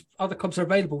clubs, other clubs are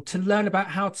available to learn about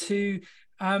how to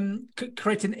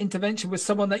create an intervention with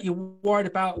someone that you're worried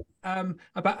about them,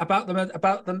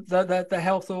 their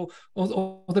health or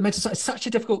the mental side. It's such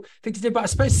a difficult thing to do. But I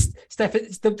suppose, Steph,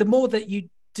 it's the more that you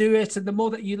do it, and the more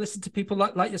that you listen to people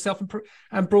like yourself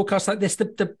and broadcasts like this,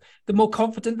 the more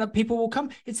confident that people will come.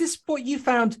 Is this what you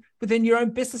found within your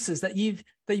own businesses that you've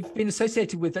been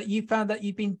associated with, that you found that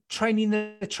you've been training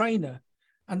the trainer,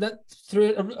 and that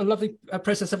through a lovely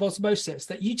process of osmosis,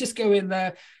 that you just go in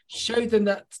there, show them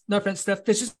that, no offense, Steph,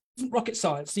 this isn't rocket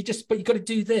science. But you've got to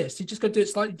do this. You just got to do it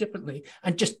slightly differently,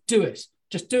 and just do it.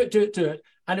 Just do it,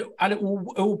 and it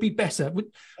will be better.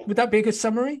 Would that be a good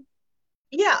summary?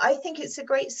 Yeah, I think it's a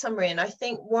great summary. And I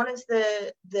think one of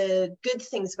the good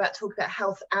things about talking about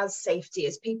health as safety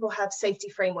is people have safety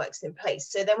frameworks in place.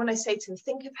 So then when I say to them,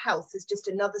 think of health as just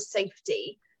another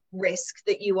safety risk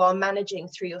that you are managing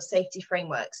through your safety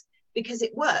frameworks, because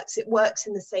it works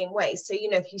in the same way. So,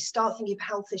 if you start thinking of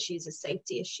health issues as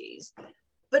safety issues,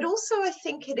 but also I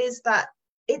think it is that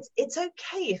it's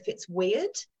okay if it's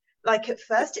weird. Like at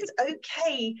first it's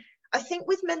okay. I think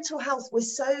with mental health, we're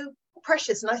so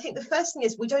precious. And I think the first thing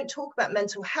is we don't talk about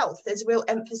mental health. There's a real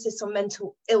emphasis on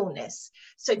mental illness.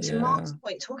 So to Mark's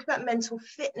point, talking about mental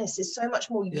fitness is so much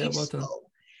more useful,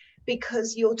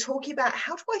 because you're talking about,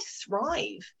 how do I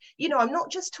thrive? I'm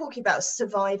not just talking about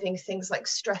surviving things like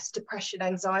stress, depression,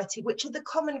 anxiety, which are the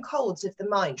common colds of the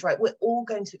mind, right? We're all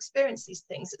going to experience these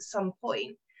things at some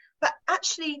point. But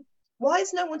actually, why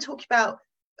is no one talking about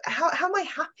how am I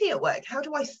happy at work? How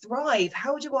do I thrive?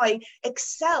 How do I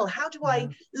excel? How do I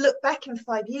look back in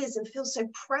 5 years and feel so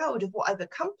proud of what I've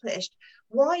accomplished?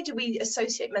 Why do we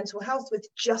associate mental health with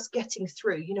just getting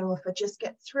through? If I just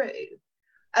get through.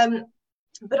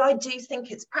 But I do think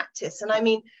it's practice. And I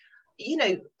mean,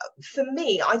 for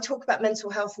me, I talk about mental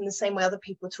health in the same way other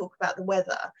people talk about the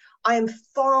weather. I am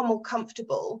far more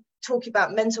comfortable talking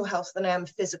about mental health than I am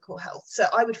physical health. So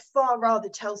I would far rather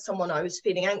tell someone I was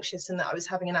feeling anxious and that I was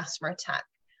having an asthma attack.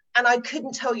 And I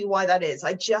couldn't tell you why that is.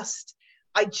 I just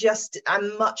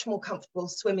am much more comfortable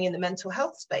swimming in the mental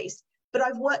health space, but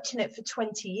I've worked in it for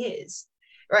 20 years.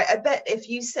 Right. I bet if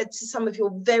you said to some of your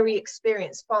very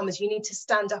experienced farmers, you need to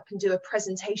stand up and do a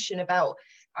presentation about,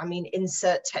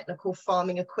 insert technical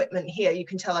farming equipment here. You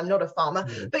can tell I'm not a farmer,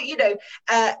 but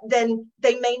then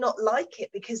they may not like it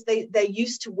because they're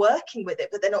used to working with it,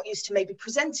 but they're not used to maybe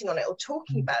presenting on it or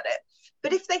talking about it.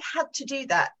 But if they had to do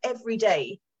that every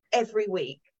day, every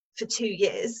week for 2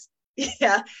 years,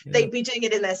 they'd be doing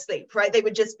it in their sleep, right? They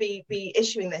would just be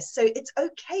issuing this. So it's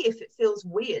okay if it feels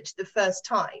weird the first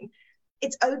time.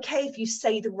 It's okay if you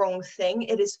say the wrong thing.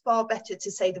 It is far better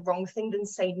to say the wrong thing than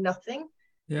say nothing.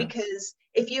 Because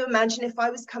if you imagine if I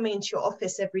was coming into your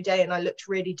office every day and I looked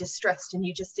really distressed and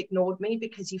you just ignored me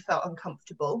because you felt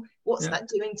uncomfortable, what's that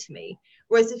doing to me?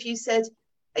 Whereas if you said,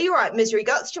 are you all right, misery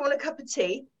guts? Do you want a cup of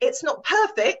tea? It's not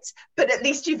perfect, but at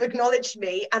least you've acknowledged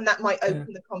me, and that might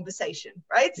open the conversation,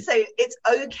 right? So it's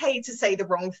okay to say the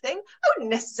wrong thing. I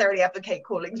wouldn't necessarily advocate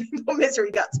calling people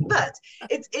misery guts, but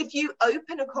it's if you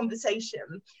open a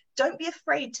conversation, don't be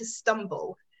afraid to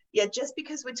stumble. Just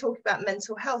because we're talking about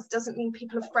mental health doesn't mean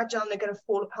people are fragile and they're going to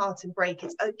fall apart and break.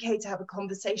 It's okay to have a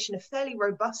conversation, a fairly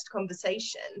robust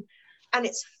conversation. And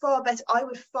it's far better. I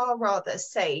would far rather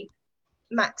say,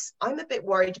 Max, I'm a bit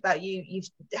worried about you. You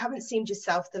haven't seemed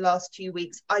yourself the last few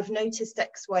weeks. I've noticed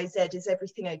X, Y, Z. Is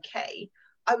everything okay?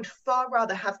 I would far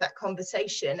rather have that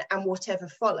conversation and whatever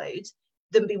followed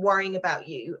than be worrying about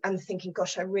you and thinking,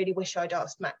 gosh, I really wish I'd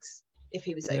asked Max if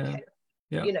he was okay.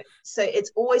 So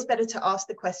it's always better to ask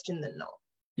the question than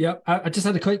not. I just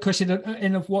had a quick question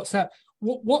in of WhatsApp.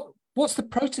 What's the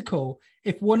protocol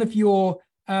if one of your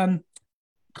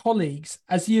colleagues,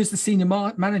 as you as the senior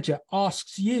manager,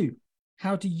 asks you,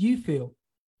 how do you feel?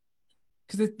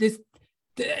 Because there's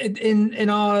in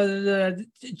our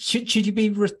should you be?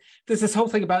 There's this whole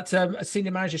thing about a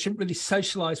senior manager shouldn't really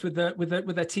socialize with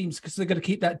their teams because they're going to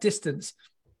keep that distance.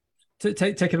 To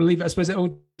take it or leave it, I suppose it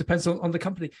all depends on the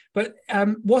company. But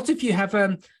what if you have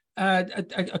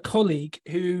a colleague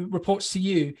who reports to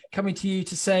you, coming to you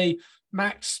to say,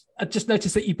 Max, I just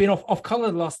noticed that you've been off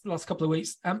colour the last couple of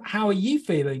weeks. How are you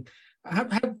feeling? How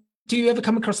do you ever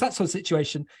come across that sort of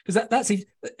situation? Because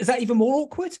is that even more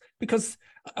awkward? Because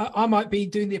I might be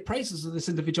doing the appraisals of this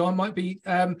individual. I might be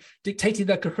dictating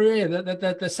their career,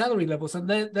 their salary levels, and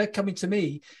they're coming to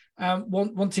me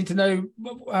wanting to know,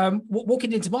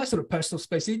 walking into my sort of personal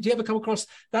space. Do you ever come across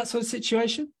that sort of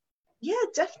situation? Yeah,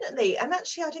 definitely. And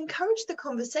actually, I'd encourage the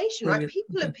conversation, right?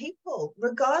 People are people,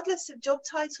 regardless of job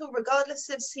title, regardless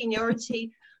of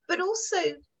seniority, but also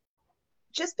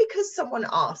just because someone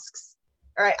asks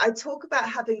All right, I talk about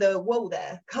having the whoa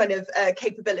there kind of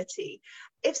capability.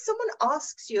 If someone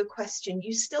asks you a question,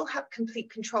 you still have complete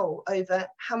control over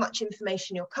how much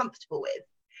information you're comfortable with.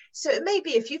 So it may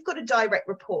be if you've got a direct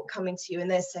report coming to you and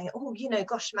they're saying, oh,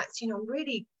 gosh, Max, I'm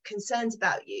really concerned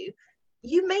about you.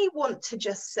 You may want to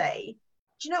just say,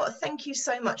 do you know what? Thank you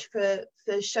so much for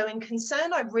showing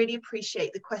concern. I really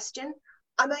appreciate the question.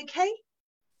 I'm okay,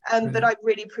 but I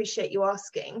really appreciate you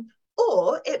asking.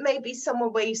 Or it may be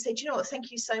someone where you say, do you know what,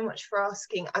 thank you so much for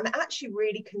asking. I'm actually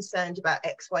really concerned about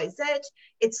XYZ.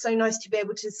 It's so nice to be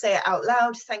able to say it out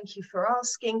loud. Thank you for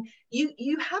asking.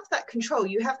 You have that control.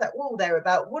 You have that wall there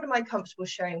about what am I comfortable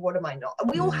sharing, what am I not?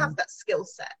 And we all have that skill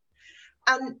set.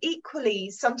 And equally,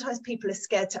 sometimes people are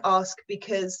scared to ask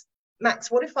because,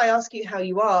 Max, what if I ask you how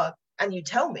you are and you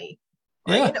tell me?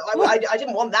 Yeah. I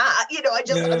didn't want that.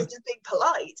 I was just being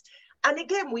polite. And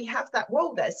again, we have that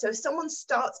role there. So if someone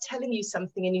starts telling you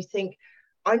something and you think,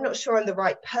 I'm not sure I'm the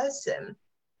right person,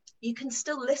 you can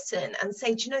still listen and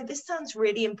say, do you know, this sounds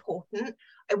really important.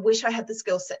 I wish I had the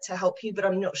skill set to help you, but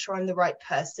I'm not sure I'm the right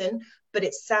person. But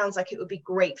it sounds like it would be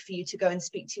great for you to go and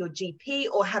speak to your GP,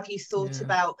 or have you thought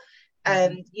about,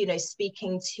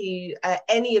 speaking to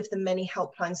any of the many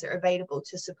helplines that are available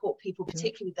to support people,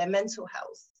 particularly with their mental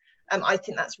health. I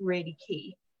think that's really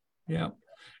key. Yeah.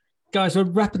 Guys, we're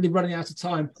rapidly running out of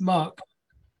time. Mark,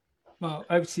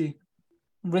 over to you.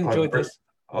 I really enjoyed this.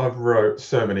 I've wrote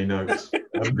so many notes.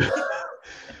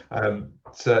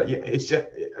 It's just,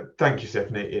 thank you,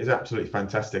 Stephanie. It is absolutely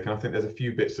fantastic. And I think there's a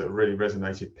few bits that really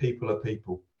resonated. People are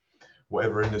people,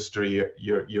 whatever industry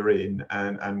you're in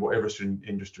and whatever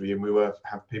industry. And we will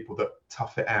have people that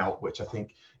tough it out, which I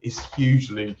think is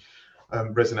hugely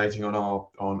resonating on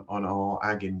our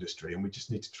ag industry, and we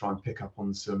just need to try and pick up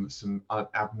on some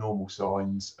abnormal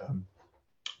signs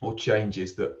or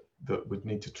changes that would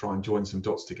need to try and join some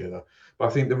dots together. But I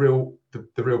think the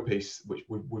real piece, which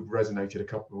we've mentioned a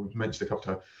couple of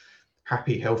times,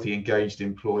 happy, healthy, engaged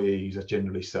employees are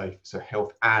generally safe. So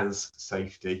health as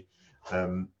safety,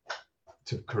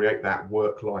 to create that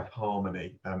work-life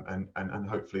harmony, and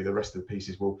hopefully the rest of the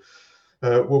pieces will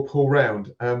pull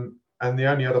round. And the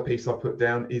only other piece I put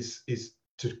down is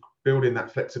to build in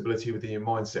that flexibility within your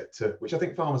mindset, which I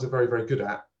think farmers are very, very good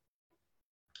at,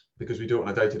 because we do it on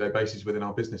a day-to-day basis within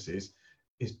our businesses,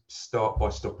 is start by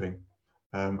stopping.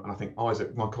 And I think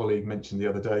Isaac, my colleague, mentioned the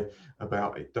other day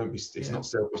about it. It's not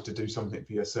selfish to do something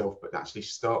for yourself, but actually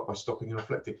start by stopping and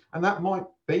reflecting. And that might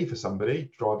be for somebody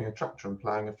driving a tractor and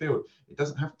ploughing a field. It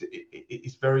doesn't have to.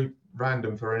 It's very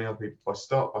random for any other people. By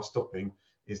stopping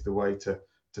is the way to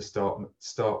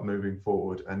start moving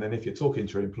forward. And then if you're talking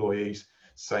to employees,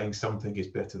 saying something is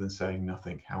better than saying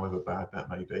nothing, however bad that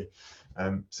may be.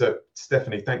 So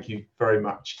Stephanie, thank you very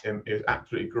much. It was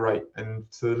absolutely great. And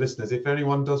to the listeners, if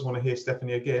anyone does want to hear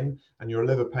Stephanie again and you're a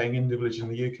lever paying individual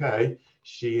in the UK,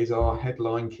 she is our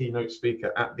headline keynote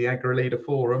speaker at the Agri-Leader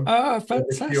Forum. Oh,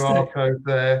 fantastic. The QR code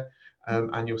there,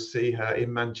 and you'll see her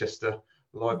in Manchester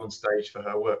live on stage for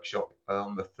her workshop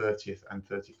on the 30th and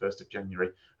 31st of January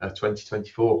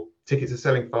 2024. Tickets are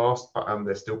selling fast, but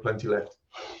there's still plenty left.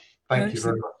 Thank you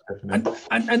very much,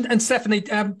 Stephanie. And Stephanie,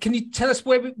 can you tell us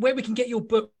where we can get your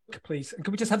book, please? And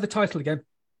can we just have the title again?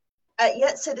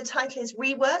 So the title is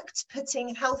Reworked,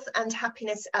 Putting Health and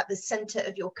Happiness at the Centre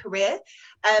of Your Career.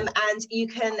 And you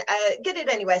can get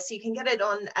it anywhere. So you can get it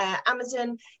on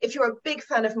Amazon. If you're a big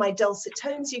fan of my dulcet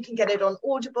tones, you can get it on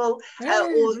Audible,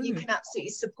 or you can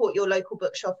absolutely support your local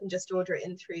bookshop and just order it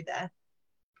in through there.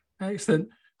 Excellent.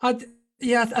 I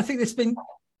think there's been...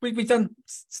 We've done,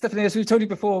 Stephanie, as we've told you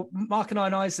before, Mark and I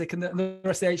and Isaac and the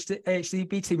rest of the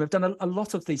AHDB team have done a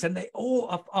lot of these, and they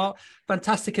all are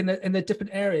fantastic in their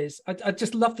different areas. I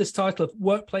just love this title of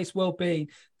Workplace Wellbeing,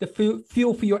 the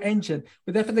fuel for your engine,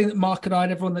 with everything that Mark and I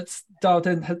and everyone that's dialed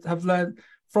in have learned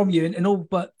from you in all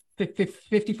but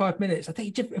 55 minutes. I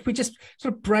think if we just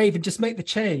sort of brave and just make the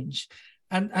change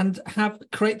and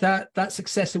create that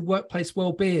success in workplace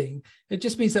wellbeing, it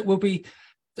just means that we'll be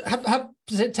have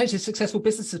potentially successful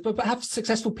businesses, but have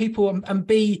successful people and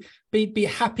be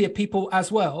happier people as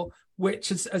well,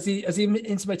 which is, as he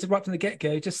intimated right from the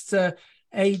get-go, just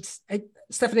aids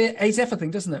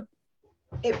everything, doesn't it?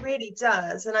 It really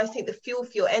does. And I think the fuel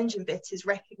for your engine bit is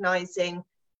recognizing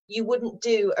you wouldn't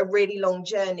do a really long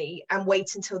journey and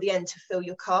wait until the end to fill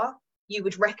your car. You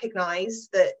would recognize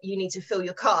that you need to fill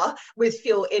your car with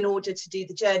fuel in order to do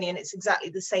the journey. And it's exactly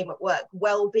the same at work.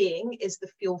 Well-being is the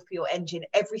fuel for your engine.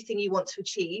 Everything you want to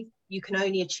achieve, you can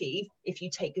only achieve if you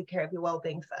take good care of your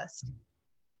well-being first.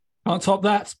 Can't top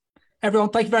that. Everyone,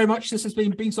 thank you very much. This has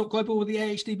been Beanstalk Global with the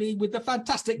AHDB with the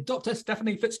fantastic Dr.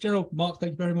 Stephanie Fitzgerald. Mark,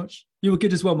 thank you very much. You were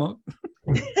good as well, Mark.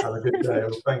 Have a good day.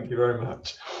 Well, thank you very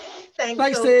much. Thanks,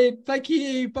 Thanks, all. Steve. Thank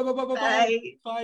you. Bye. Bye. Bye.